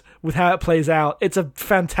good with how it plays out. It's a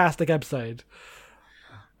fantastic episode.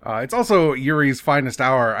 It's also Yuri's finest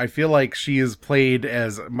hour. I feel like she is played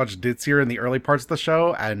as much ditzier in the early parts of the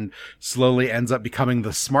show and slowly ends up becoming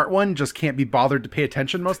the smart one, just can't be bothered to pay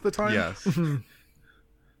attention most of the time. Yes.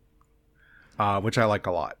 Which I like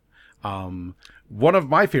a lot. One of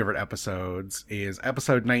my favorite episodes is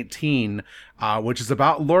episode 19, which is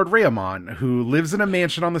about Lord Raemon, who lives in a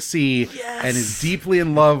mansion on the sea and is deeply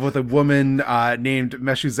in love with a woman named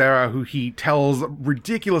Meshuzera, who he tells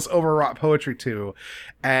ridiculous overwrought poetry to.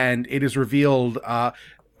 And it is revealed...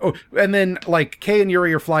 and then, like, Kay and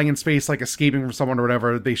Yuri are flying in space, like, escaping from someone or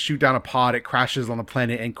whatever. They shoot down a pod, it crashes on the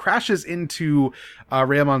planet, and crashes into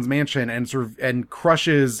Raemon's mansion and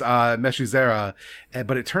crushes Meshuzera.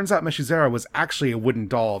 But it turns out Meshuzera was actually a wooden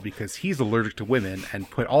doll because he's allergic to women and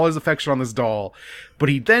put all his affection on this doll. But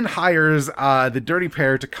he then hires the Dirty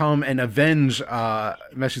Pair to come and avenge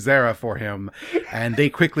Meshuzera for him. And they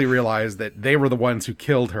quickly realize that they were the ones who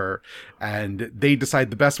killed her. And they decide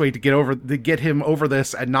the best way to get him over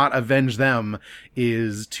this and not avenge them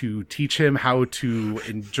is to teach him how to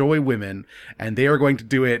enjoy women. And they are going to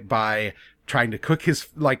do it by trying to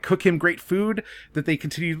cook him great food that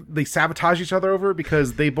they sabotage each other over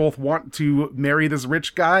because they both want to marry this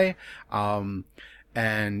rich guy.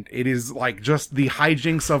 And it is like just the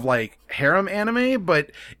hijinks of like harem anime,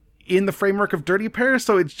 but in the framework of Dirty Pair.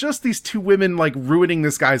 So it's just these two women like ruining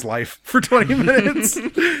this guy's life for 20 minutes.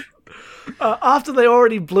 After they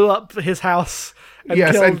already blew up his house.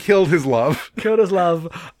 And killed his love. Killed his love.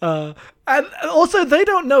 And also, they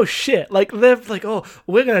don't know shit. Like, they're like, "Oh,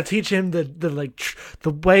 we're going to teach him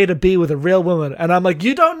the way to be with a real woman." And I'm like,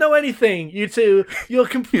 "You don't know anything, you two. You're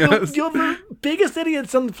the biggest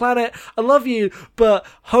idiots on the planet. I love you, but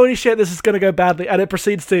holy shit, this is going to go badly." And it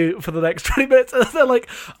proceeds to, for the next 20 minutes. And they're like,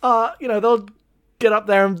 they'll get up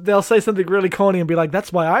there and they'll say something really corny and be like,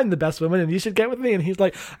 "That's why I'm the best woman and you should get with me." And he's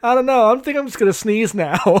like, "I don't know. I think I'm just going to sneeze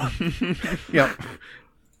now." Yep.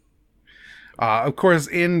 Of course,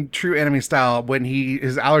 in true anime style, when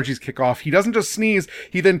his allergies kick off, he doesn't just sneeze,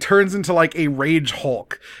 he then turns into like a rage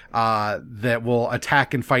Hulk that will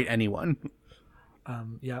attack and fight anyone.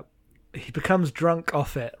 Yep. He becomes drunk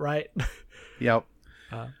off it, right? Yep.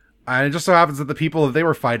 And it just so happens that the people that they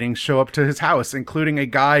were fighting show up to his house, including a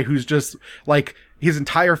guy who's just like, his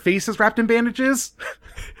entire face is wrapped in bandages.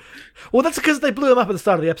 Well, that's because they blew him up at the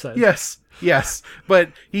start of the episode. Yes, but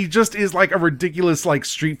he just is like a ridiculous like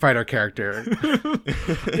Street Fighter character.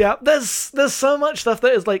 Yeah, there's so much stuff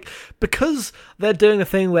that is like, because they're doing a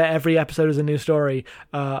thing where every episode is a new story.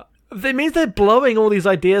 It means they're blowing all these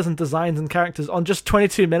ideas and designs and characters on just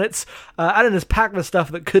 22 minutes, and it is packed with stuff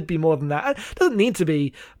that could be more than that. It doesn't need to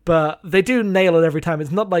be, but they do nail it every time. It's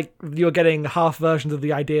not like you're getting half versions of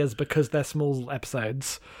the ideas because they're small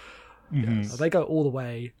episodes. Mm-hmm. Yeah, they go all the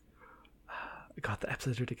way. God, the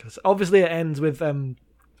episode's ridiculous. Obviously, it ends with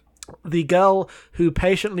the girl who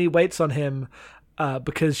patiently waits on him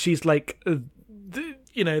because she's like, the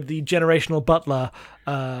generational butler,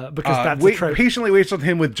 because that's a trope. Patiently waits on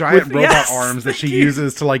him with giant robot arms that she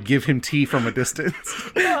uses to like give him tea from a distance.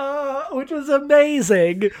 Which was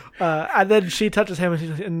amazing. And then she touches him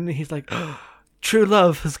and he's like, "True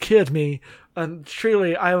love has cured me. And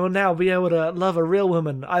truly, I will now be able to love a real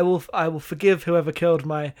woman. I will forgive whoever killed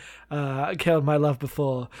my love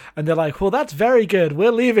before." And they're like, "Well, that's very good.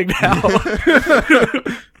 We're leaving now."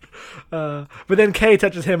 But then Kay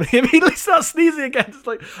touches him and he immediately starts sneezing again. It's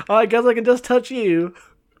like, "Oh, I guess I can just touch you."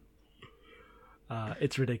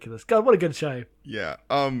 It's ridiculous. God, what a good show. Yeah.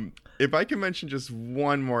 If I can mention just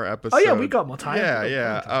one more episode. Oh yeah, we got more time.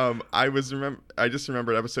 Yeah. I just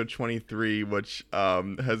remembered episode 23, which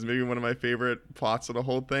has maybe one of my favorite plots of the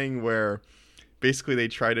whole thing, where basically they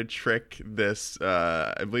try to trick this,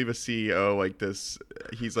 I believe a CEO, like this,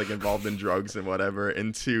 he's like involved in drugs and whatever,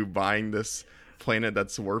 into buying this planet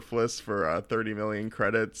that's worthless for 30 million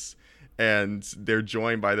credits. And they're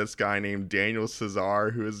joined by this guy named Daniel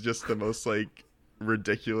Cesar, who is just the most like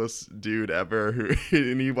ridiculous dude ever,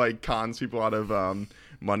 and he like cons people out of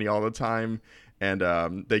money all the time. And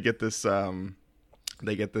they get this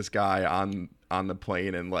guy on the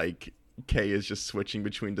plane, and like Kay is just switching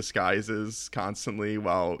between disguises constantly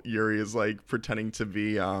while Yuri is like pretending to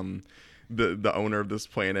be the owner of this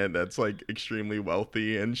planet that's like extremely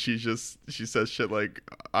wealthy, and she says shit like,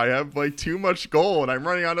 I have like too much gold, I'm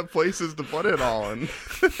running out of places to put it all. And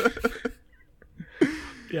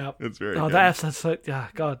yeah, it's very good. That's so, yeah,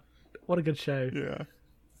 God, what a good show. Yeah,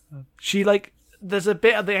 she like, there's a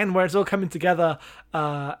bit at the end where it's all coming together,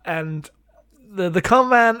 and the con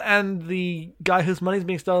man and the guy whose money's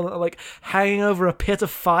being stolen are like hanging over a pit of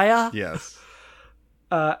fire. Yes.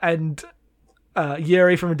 And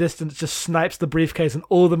Yuri from a distance just snipes the briefcase, and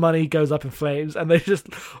all the money goes up in flames, and they just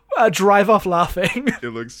drive off laughing.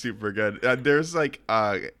 It looks super good. There's like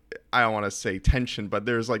I don't want to say tension, but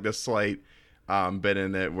there's like this slight bit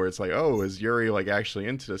in it where it's like, oh, is Yuri like actually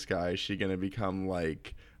into this guy? Is she gonna become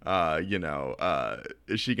like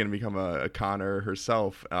is she gonna become a conner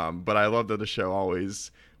herself? But I love that the show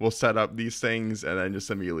always will set up these things and then just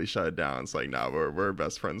immediately shut it down. It's like, no, we're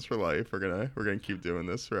best friends for life. We're gonna keep doing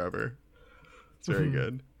this forever. It's very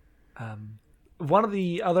good. One of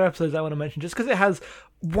the other episodes I want to mention, just because it has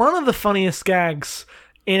one of the funniest gags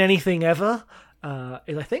in anything ever,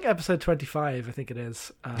 is I think episode 25. I think it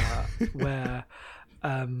is where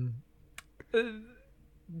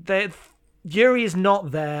Yuri's not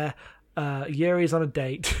there. Yuri's on a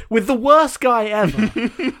date with the worst guy ever.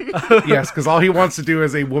 Yes, because all he wants to do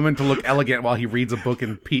is a woman to look elegant while he reads a book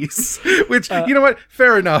in peace. Which, you know what?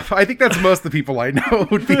 Fair enough. I think that's most of the people I know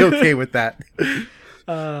would be okay with that.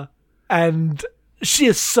 And she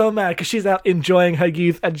is so mad because she's out enjoying her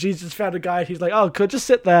youth, and she's just found a guy, and he's like, oh, could just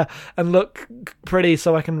sit there and look pretty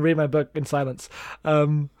so I can read my book in silence.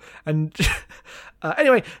 Anyway,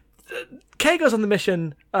 Kay goes on the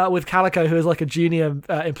mission with Calico, who is like a junior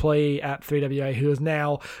employee at 3WA, who has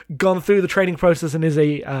now gone through the training process and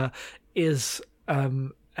is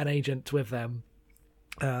an agent with them.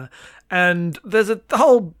 And there's a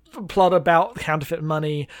whole plot about counterfeit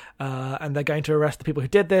money, and they're going to arrest the people who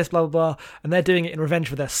did this, blah, blah, blah. And they're doing it in revenge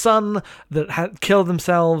for their son that had killed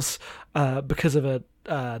themselves because of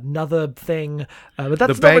another thing. But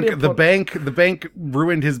that's the bank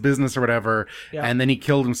ruined his business or whatever, and then he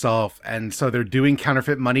killed himself. And so they're doing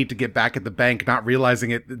counterfeit money to get back at the bank, not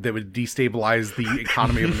realizing that would destabilize the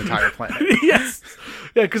economy of an entire planet. Yes.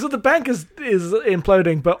 Yeah, because the bank is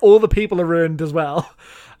imploding, but all the people are ruined as well.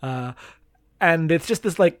 And it's just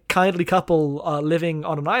this like kindly couple living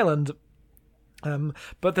on an island.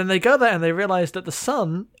 But then they go there and they realize that the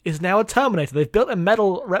son is now a Terminator. They've built a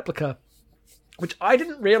metal replica, which I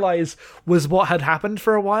didn't realize was what had happened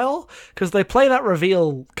for a while, because they play that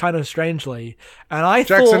reveal kind of strangely. And I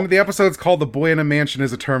thought the episode's called "The Boy in a Mansion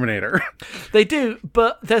is a Terminator." They do,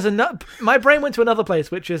 but there's my brain went to another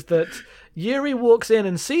place, which is that Yuri walks in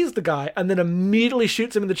and sees the guy and then immediately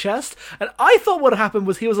shoots him in the chest. And I thought what happened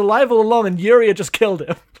was he was alive all along and Yuri had just killed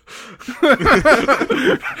him.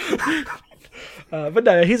 But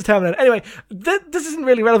no, he's a Terminator. Anyway, this isn't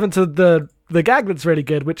really relevant to the gag that's really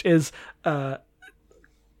good, which is the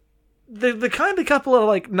kind of couple are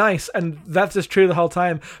like nice, and that's just true the whole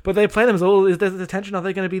time. But they play them as all, is there the tension? Are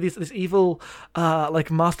they going to be this evil like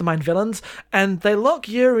mastermind villains? And they lock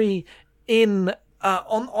Yuri in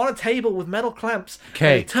on a table with metal clamps.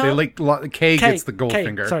 Kay gets the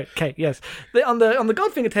Goldfinger. Sorry, Kay. Yes, on the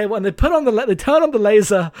Goldfinger table, and they turn on the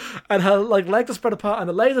laser, and her like legs are spread apart, and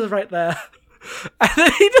the laser's right there. And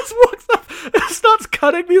then he just walks up and starts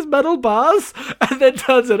cutting these metal bars, and then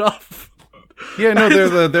turns it off. Yeah, no,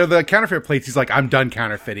 they're the counterfeit plates. He's like, I'm done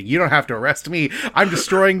counterfeiting. You don't have to arrest me. I'm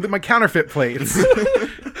destroying my counterfeit plates.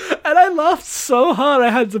 And I laughed so hard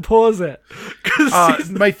I had to pause it.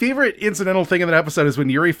 My favorite incidental thing in that episode is when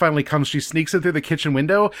Yuri finally comes, she sneaks in through the kitchen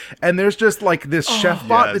window, and there's just like this chef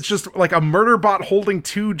bot that's just like a murder bot holding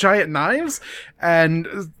two giant knives,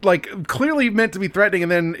 and like clearly meant to be threatening,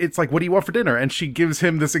 and then it's like, what do you want for dinner? And she gives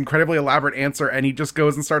him this incredibly elaborate answer, and he just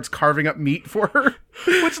goes and starts carving up meat for her.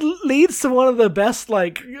 Which leads to one of the best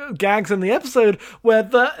like gags in the episode, where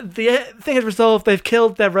the thing is resolved. They've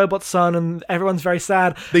killed their robot son, and everyone's very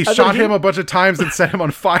sad. They shot him a bunch of times and set him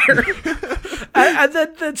on fire. and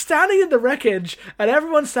then they're standing in the wreckage, and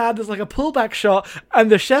everyone's sad. There's like a pullback shot, and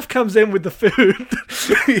the chef comes in with the food.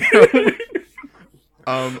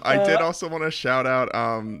 I did also want to shout out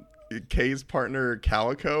Kay's partner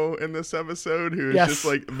Calico in this episode, who is Yes. just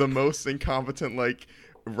like the most incompetent, like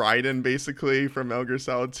Raiden basically from Metal Gear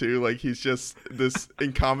Solid 2. Like he's just this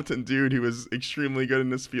incompetent dude who was extremely good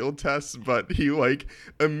in his field tests, but he like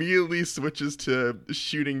immediately switches to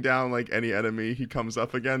shooting down like any enemy he comes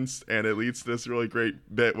up against, and it leads to this really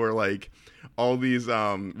great bit where like all these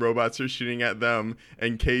robots are shooting at them,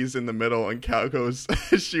 and Kay's in the middle, and Calico's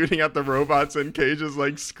shooting at the robots, and Kay's just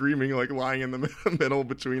like screaming, like lying in the middle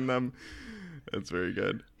between them. It's very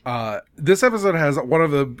good. This episode has one of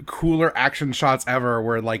the cooler action shots ever,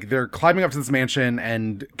 where like they're climbing up to this mansion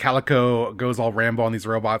and Calico goes all Rambo on these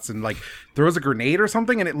robots and like throws a grenade or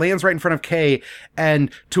something, and it lands right in front of Kay, and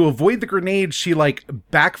to avoid the grenade she like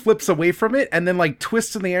backflips away from it and then like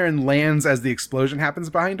twists in the air and lands as the explosion happens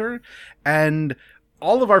behind her. And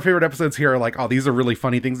all of our favorite episodes here are like, oh, these are really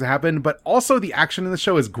funny things that happen, but also the action in the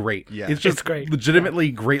show is great. Yeah. It's just great.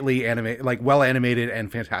 legitimately greatly animated, like well animated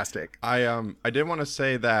and fantastic. I did want to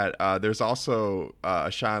say that there's also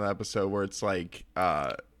a shot in the episode where it's like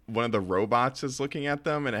one of the robots is looking at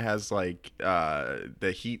them, and it has like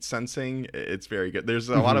the heat sensing. It's very good. There's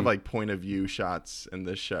a lot of like point of view shots in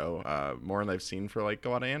this show, more than I've seen for like a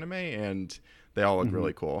lot of anime, and they all look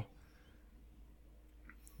really cool.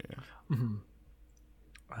 Yeah.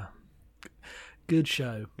 Good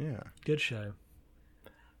show. Yeah. Good show.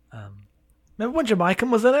 Remember when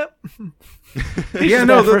Jamaican was in it? Yeah,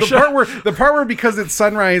 no, the part where because it's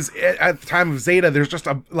sunrise at the time of Zeta, there's just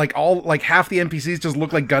half the NPCs just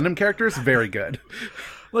look like Gundam characters. Very good.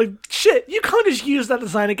 Like, shit, you can't just use that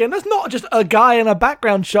design again. That's not just a guy in a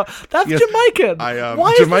background shot. That's Yes. Jamaican.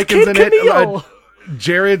 Why Jamaican's is this kid in it. Camille?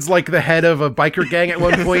 Jared's like the head of a biker gang at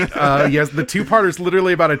one point. Yes, the two-parter is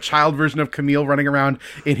literally about a child version of Camille running around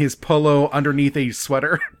in his polo underneath a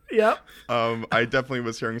sweater. Yep. I definitely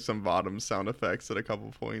was hearing some bottom sound effects at a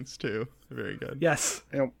couple points too. Very good. Yes.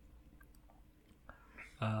 Yep.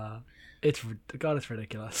 It's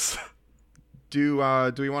ridiculous. Do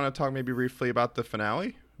we want to talk maybe briefly about the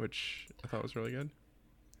finale, which I thought was really good?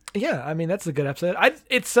 Yeah, I mean that's a good episode.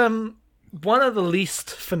 It's one of the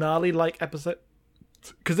least finale-like episodes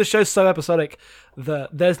because the show's so episodic that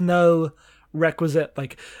there's no requisite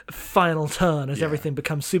like final turn as everything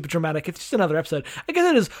becomes super dramatic. It's just another episode. I guess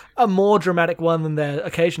it is a more dramatic one than there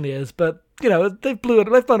occasionally is, but you know they've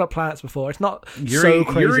blown up planets before. It's not so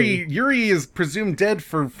crazy. Yuri is presumed dead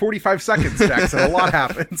for 45 seconds, Jackson. A lot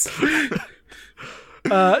happens.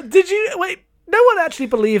 Did you wait? No one actually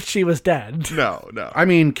believed she was dead. No. I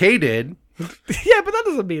mean, Kay did. Yeah, but that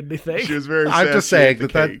doesn't mean anything. She was very sad. I'm just she ate saying the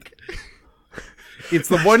that cake. It's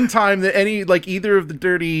the one time that either of the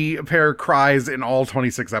dirty pair cries in all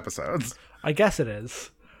 26 episodes. I guess it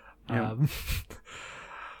is. Yeah.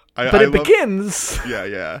 But it begins.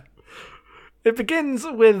 Yeah. It begins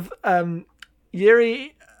with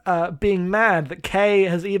Yuri being mad that Kay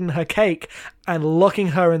has eaten her cake and locking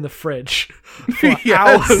her in the fridge for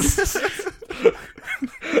hours.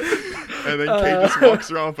 And then Kay just walks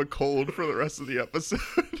around with a cold for the rest of the episode.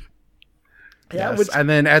 Yeah, Yes. And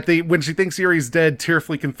then when she thinks Yuri's dead,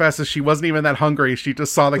 tearfully confesses she wasn't even that hungry. She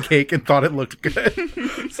just saw the cake and thought it looked good. So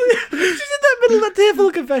she's in that middle of that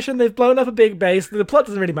tearful confession. They've blown up a big base. The plot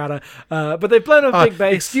doesn't really matter, but they've blown up a big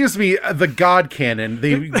base. Excuse me, the God Cannon.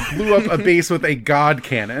 They blew up a base with a God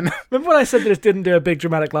Cannon. Remember when I said this didn't do a big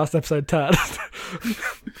dramatic last episode turn?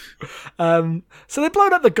 So they've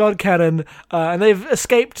blown up the God Cannon, and they've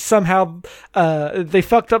escaped somehow. They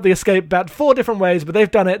fucked up the escape about 4 different ways, but they've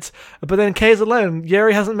done it. But then Kay's alone.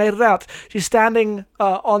 Yuri hasn't made it out. She's standing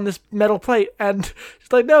on this metal plate, and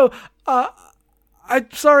she's like, no,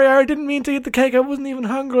 I'm sorry, I didn't mean to eat the cake. I wasn't even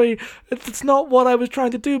hungry. It's not what I was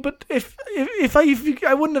trying to do. But if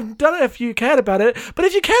I wouldn't have done it if you cared about it. But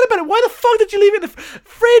if you cared about it, why the fuck did you leave it in the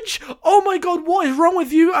fridge? Oh my god, what is wrong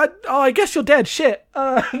with you? I guess you're dead. Shit.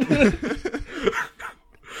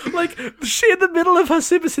 Like, she in the middle of her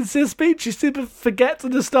super sincere speech, she super forgets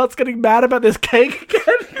and just starts getting mad about this cake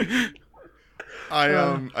again.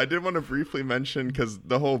 I did want to briefly mention, because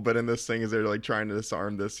the whole bit in this thing is they're like trying to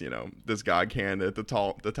disarm this, this God Cannon at the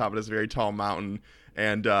top of this very tall mountain,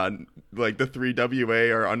 and like the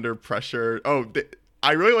 3WA are under pressure.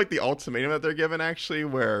 I really like the ultimatum that they're given, actually,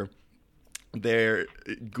 where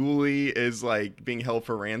Ghoulie is like being held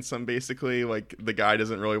for ransom, basically. Like the guy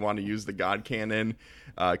doesn't really want to use the God Cannon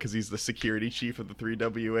because he's the security chief of the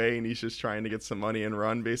 3WA, and he's just trying to get some money and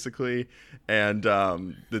run, basically. And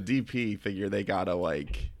the DP figure they gotta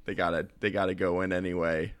go in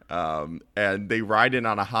anyway. And they ride in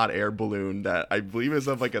on a hot air balloon that I believe is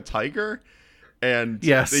of like a tiger. and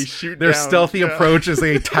Yes, they shoot their down. stealthy approach is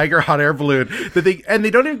a tiger hot air balloon that they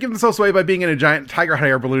don't even give themselves away by being in a giant tiger hot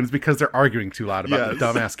air balloon. It's because they're arguing too loud about the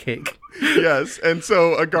dumbass cake. Yes, and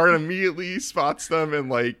so a guard immediately spots them and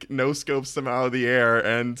like no scopes them out of the air,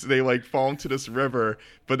 and they like fall into this river.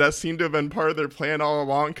 But that seemed to have been part of their plan all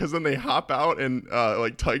along, because then they hop out in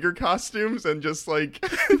like tiger costumes and just like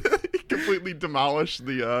completely demolish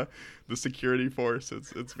the security force.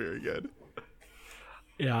 It's very good.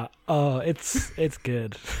 Yeah. Oh, it's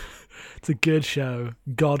good. It's a good show.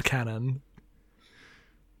 God canon.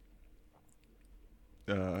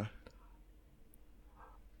 Yugi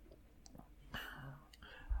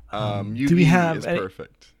Do we have is any-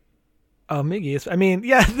 perfect. Oh, Miggy is. I mean,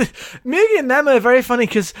 yeah, Miggy and Nemo are very funny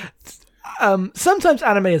because sometimes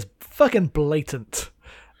anime is fucking blatant.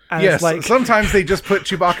 And Yes, it's like, sometimes they just put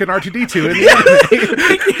Chewbacca and R2-D2 in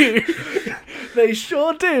the anime. they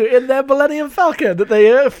sure do in their Millennium Falcon that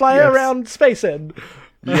they fly Yes. around space in.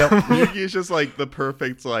 Yep. Yugi is just like the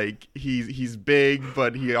perfect, like he's big,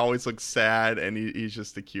 but he always looks sad, and he's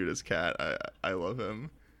just the cutest cat. I love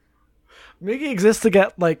him. Miggy exists to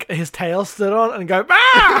get like his tail stood on and go,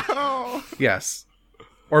 ah! Oh, Yes.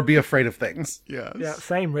 Or be afraid of things. yes. Yeah,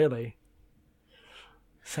 same really.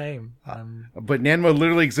 Same. But Nanmo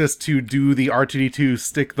literally exists to do the R2-D2,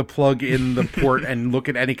 stick the plug in the port and look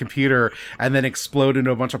at any computer and then explode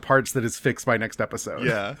into a bunch of parts that is fixed by next episode.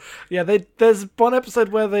 Yeah. Yeah, there's one episode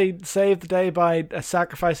where they save the day by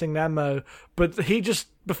sacrificing Namo, but he just,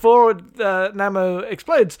 before Namo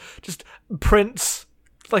explodes, just prints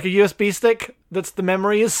like a USB stick that's the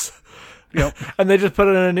memories. Yep. And they just put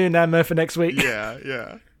it in a new Namo for next week.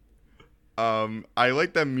 Yeah. I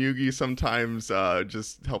like that Mugi sometimes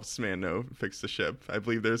just helps Mando fix the ship. I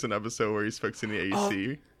believe there's an episode where he's fixing the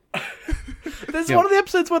AC. There's one of the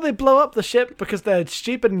episodes where they blow up the ship because they're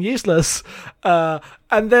stupid and useless. And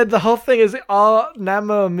then the whole thing is, are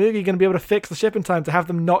Namo and Mugi going to be able to fix the ship in time to have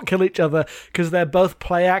them not kill each other because they're both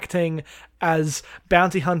play acting as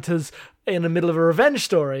bounty hunters in the middle of a revenge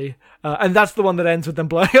story? And that's the one that ends with them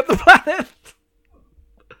blowing up the planet.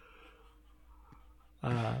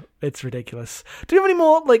 It's ridiculous. Do you have any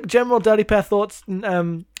more like general Dirty Pair thoughts?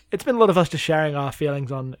 It's been a lot of us just sharing our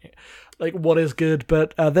feelings on like what is good,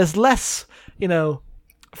 but there's less,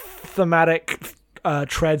 thematic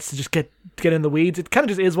treads to just get in the weeds. It kind of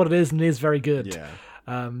just is what it is, and it is very good. Yeah.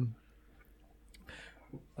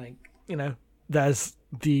 There's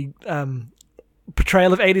the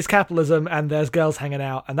portrayal of 80s capitalism, and there's girls hanging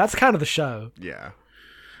out, and that's kind of the show. Yeah.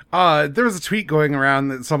 There was a tweet going around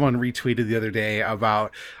that someone retweeted the other day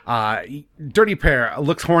about Dirty Pair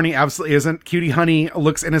looks horny, absolutely isn't. Cutie Honey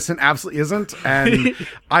looks innocent, absolutely isn't. And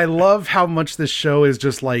I love how much this show is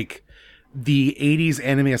just like the 80s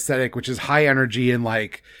anime aesthetic, which is high energy and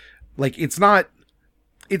like it's not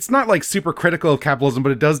like super critical of capitalism,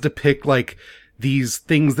 but it does depict like these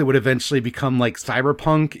things that would eventually become like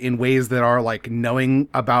cyberpunk in ways that are like knowing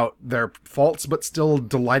about their faults but still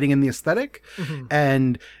delighting in the aesthetic. Mm-hmm.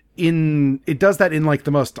 And it does that in like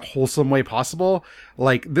the most wholesome way possible.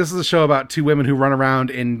 Like, this is a show about two women who run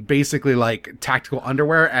around in basically like tactical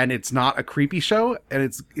underwear, and it's not a creepy show, and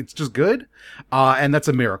it's just good. And that's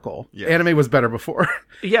a miracle. Yeah. Anime was better before.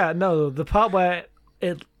 Yeah, no, the part where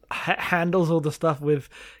it handles all the stuff with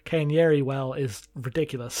Kei and Yeri well is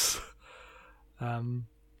ridiculous.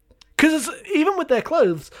 Because even with their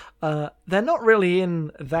clothes, they're not really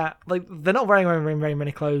in that, like, they're not wearing very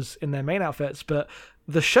many clothes in their main outfits, but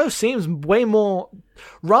the show seems way more,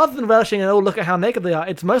 rather than relishing and, oh, look at how naked they are,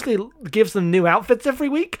 it's mostly gives them new outfits every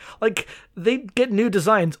week. Like, they get new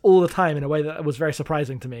designs all the time in a way that was very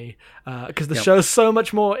surprising to me, because the show's so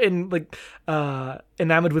much more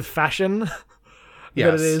enamored with fashion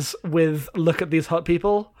than it is with look at these hot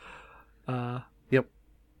people.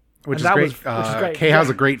 Which is great. Which is great. Kei has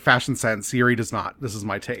a great fashion sense. Yuri does not. This is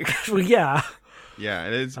my take. Yeah,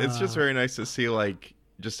 and it's just very nice to see like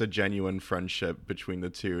just a genuine friendship between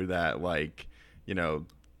the two. That like,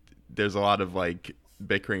 there's a lot of like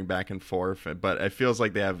bickering back and forth, but it feels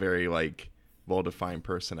like they have very like well-defined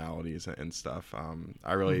personalities and stuff.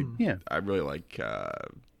 I really like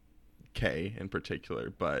Kei in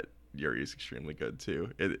particular, but Yuri is extremely good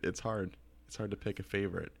too. It's hard to pick a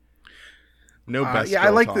favorite. No best. I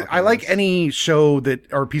like any show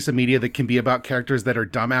or piece of media that can be about characters that are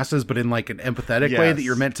dumbasses, but in like an empathetic way that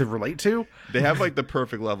you're meant to relate to. They have like the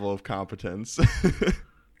perfect level of competence.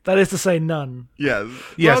 That is to say, none. Yes,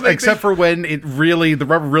 except for when the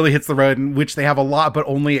rubber really hits the road, in which they have a lot, but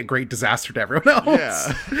only at great disaster to everyone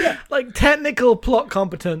else. Yeah, like technical plot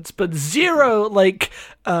competence, but zero like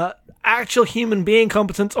actual human being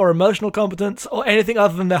competence or emotional competence or anything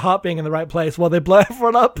other than their heart being in the right place while they blow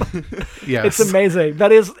everyone up. Yes. It's amazing.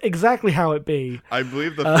 That is exactly how it be. I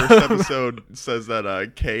believe the first episode says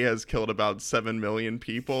that Kay has killed about 7 million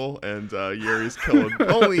people, and Yuri's killed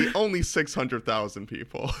only 600,000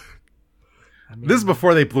 people. This is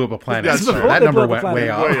before they blew up a planet. That's so true. that They number blew up a went way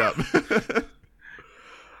planet. up. Way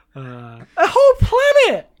up. A whole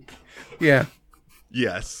planet! Yeah.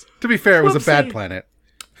 Yes. To be fair, it was a bad Whoopsie. planet.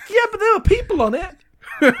 Yeah, but there were people on it.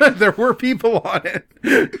 There were people on it.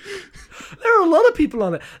 There are a lot of people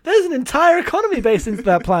on it. There's an entire economy based into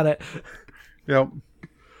that planet. Yep.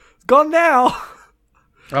 It's gone now.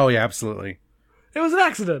 Oh yeah, absolutely. It was an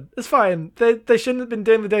accident. It's fine. They shouldn't have been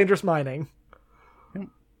doing the dangerous mining.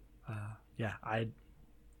 Yeah,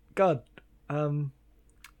 God. I'm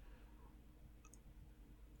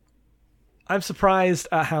surprised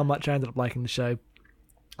at how much I ended up liking the show.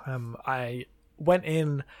 I went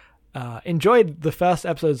in, enjoyed the first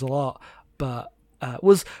episodes a lot, but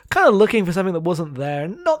was kind of looking for something that wasn't there.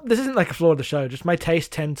 This isn't like a flaw of the show. Just my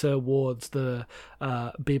taste tend towards the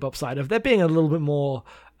Bebop side of there being a little bit more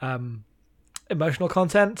emotional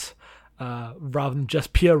content rather than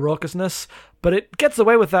just pure raucousness. But it gets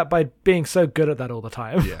away with that by being so good at that all the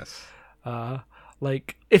time. Yes.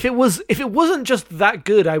 Like if it wasn't just that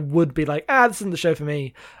good, I would be like, this isn't the show for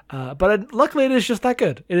me. But luckily, it is just that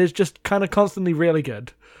good. It is just kind of constantly really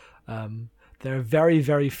good. There are very,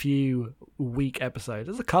 very few weak episodes.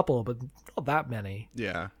 There's a couple, but not that many.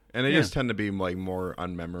 Yeah, and they just tend to be like more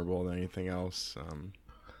unmemorable than anything else.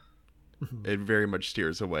 It very much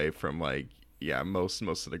steers away from like most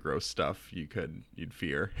of the gross stuff you'd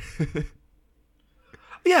fear.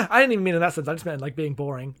 Yeah, I didn't even mean in that sense. I just meant like being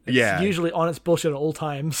boring. It's usually on its bullshit at all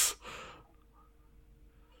times.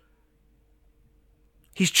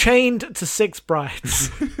 He's chained to 6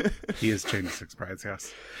 brides. He is chained to 6 brides,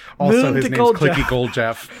 yes. Also, Moon his to name's Gold Clicky Jeff. Gold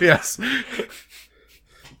Jeff. Yes.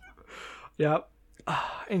 Yep.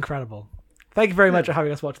 Incredible. Thank you very much for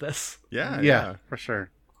having us watch this. Yeah, For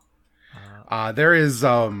sure.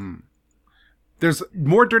 There's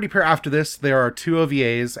more Dirty Pair after this. There are 2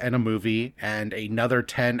 OVAs and a movie and another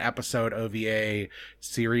 10-episode OVA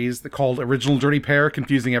series called Original Dirty Pair,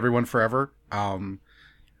 confusing everyone forever.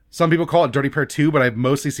 Some people call it Dirty Pair 2, but I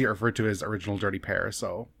mostly see it referred to as Original Dirty Pair,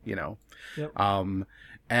 so, you know. Yep.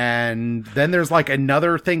 And then there's like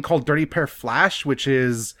another thing called Dirty Pair Flash, which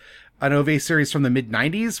is an OVA series from the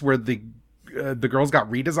mid-90s where the girls got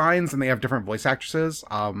redesigns and they have different voice actresses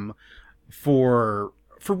for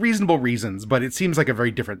reasonable reasons, but it seems like a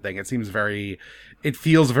very different thing. It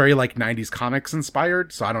feels very like 90s comics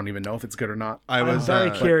inspired, so I don't even know if it's good or not. I'm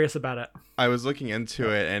very curious about it. I was looking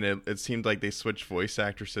into it, and it seemed like they switched voice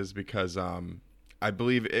actresses because I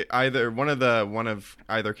believe either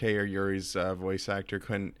Kay or Yuri's voice actor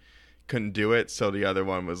couldn't do it, so the other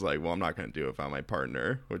one was like, well, I'm not going to do it without my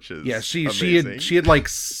partner, which is amazing.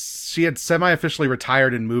 she had semi-officially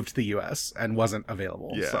retired and moved to the US and wasn't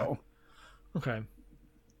available. Yeah. So Okay.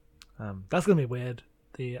 That's gonna be weird.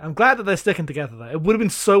 I'm glad that they're sticking together though. It would have been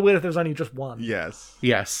so weird if there was only just one. Yes.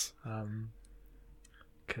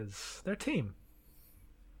 Because they're a team.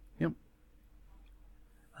 Yep.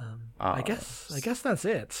 I guess that's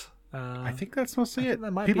it. I think that's mostly it.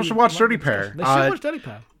 That might People be- should watch might Dirty be Pair. discussion. They should watch Dirty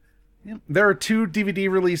Pair. There are 2 DVD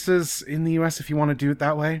releases in the US if you want to do it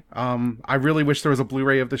that way. I really wish there was a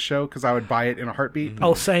Blu-ray of the show because I would buy it in a heartbeat.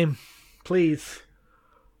 Oh, same. Please.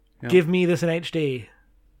 Yeah. Give me this in HD.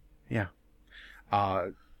 Yeah.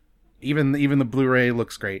 Even the Blu-ray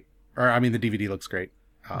looks great. Or, I mean, the DVD looks great.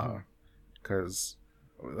 Because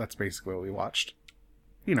that's basically what we watched.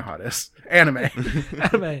 You know how it is. Anime.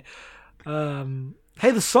 Anime.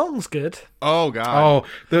 Hey, the song's good. Oh god.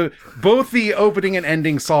 Both the opening and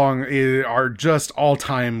ending song are just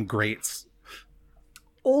all-time greats.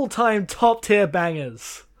 All-time top-tier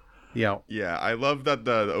bangers. Yeah. Yeah, I love that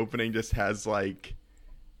the opening just has like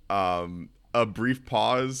a brief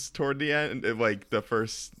pause toward the end, like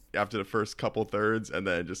after the first couple thirds, and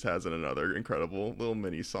then it just has another incredible little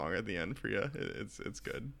mini song at the end for you. It's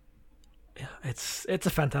good. Yeah, it's a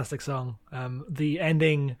fantastic song. The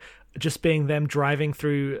ending just being them driving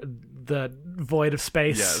through the void of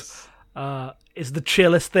space is the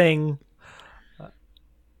chillest thing.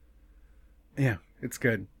 Yeah, it's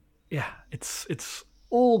good. Yeah, it's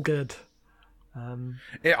all good.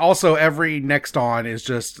 It also, every next on is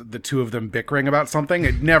just the 2 of them bickering about something.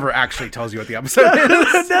 It never actually tells you what the episode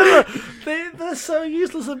is. Never. They're so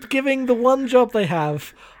useless at giving the one job they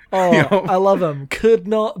have. Oh, I love them. Could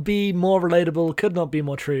not be more relatable. Could not be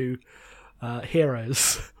more true.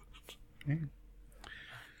 Heroes.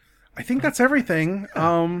 I think that's everything.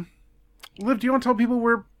 Liv, do you want to tell people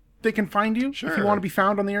where they can find you if Sure. you want to be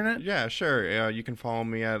found on the internet? Yeah, sure. You can follow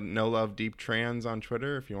me at No Love Deep Trans on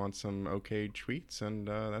Twitter if you want some okay tweets, and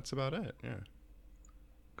that's about it.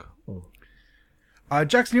 Yeah. Cool.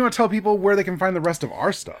 Jackson, you want to tell people where they can find the rest of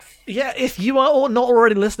our stuff? Yeah, if you are not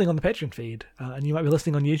already listening on the Patreon feed, and you might be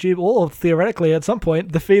listening on YouTube, or theoretically at some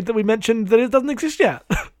point, the feed that we mentioned that it doesn't exist yet,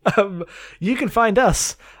 you can find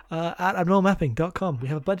us at abnormalmapping.com. We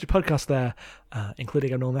have a bunch of podcasts there,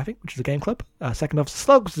 including Abnormal Mapping, which is a game club, Second Officer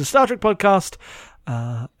Slug, which is a Star Trek podcast,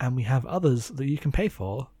 and we have others that you can pay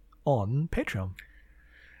for on Patreon.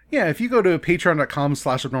 Yeah, if you go to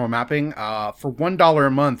patreon.com/abnormalmapping, for $1 a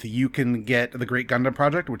month, you can get the Great Gundam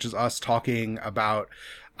Project, which is us talking about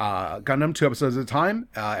Gundam 2 episodes at a time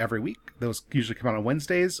every week. Those usually come out on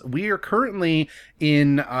Wednesdays. We are currently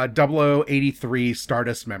in 0083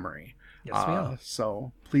 Stardust Memory. Yes, we are.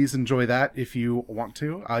 So please enjoy that if you want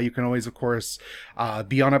to. You can always, of course,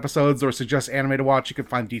 be on episodes or suggest anime to watch. You can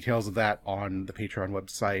find details of that on the Patreon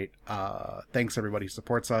website. Thanks everybody who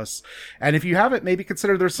supports us. And if you haven't, maybe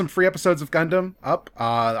consider there's some free episodes of Gundam up.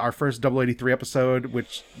 Our first 0083 episode,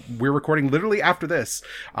 which we're recording literally after this,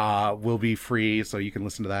 will be free. So you can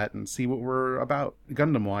listen to that and see what we're about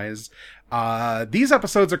Gundam wise. These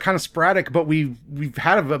episodes are kind of sporadic, but we've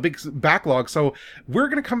had a big backlog. So we're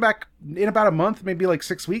going to come back in about a month, maybe like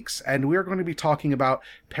 6 weeks, and we're going to be talking about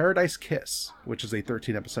Paradise Kiss, which is a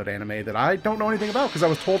 13 episode anime that I don't know anything about because I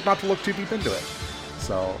was told not to look too deep into it.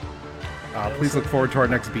 So please look forward to our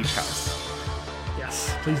next beach house.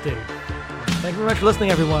 Yes, please do. Thank you very much for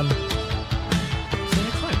listening, everyone. See you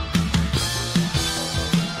next time.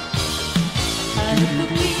 I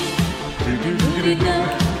look at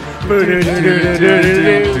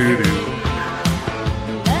you,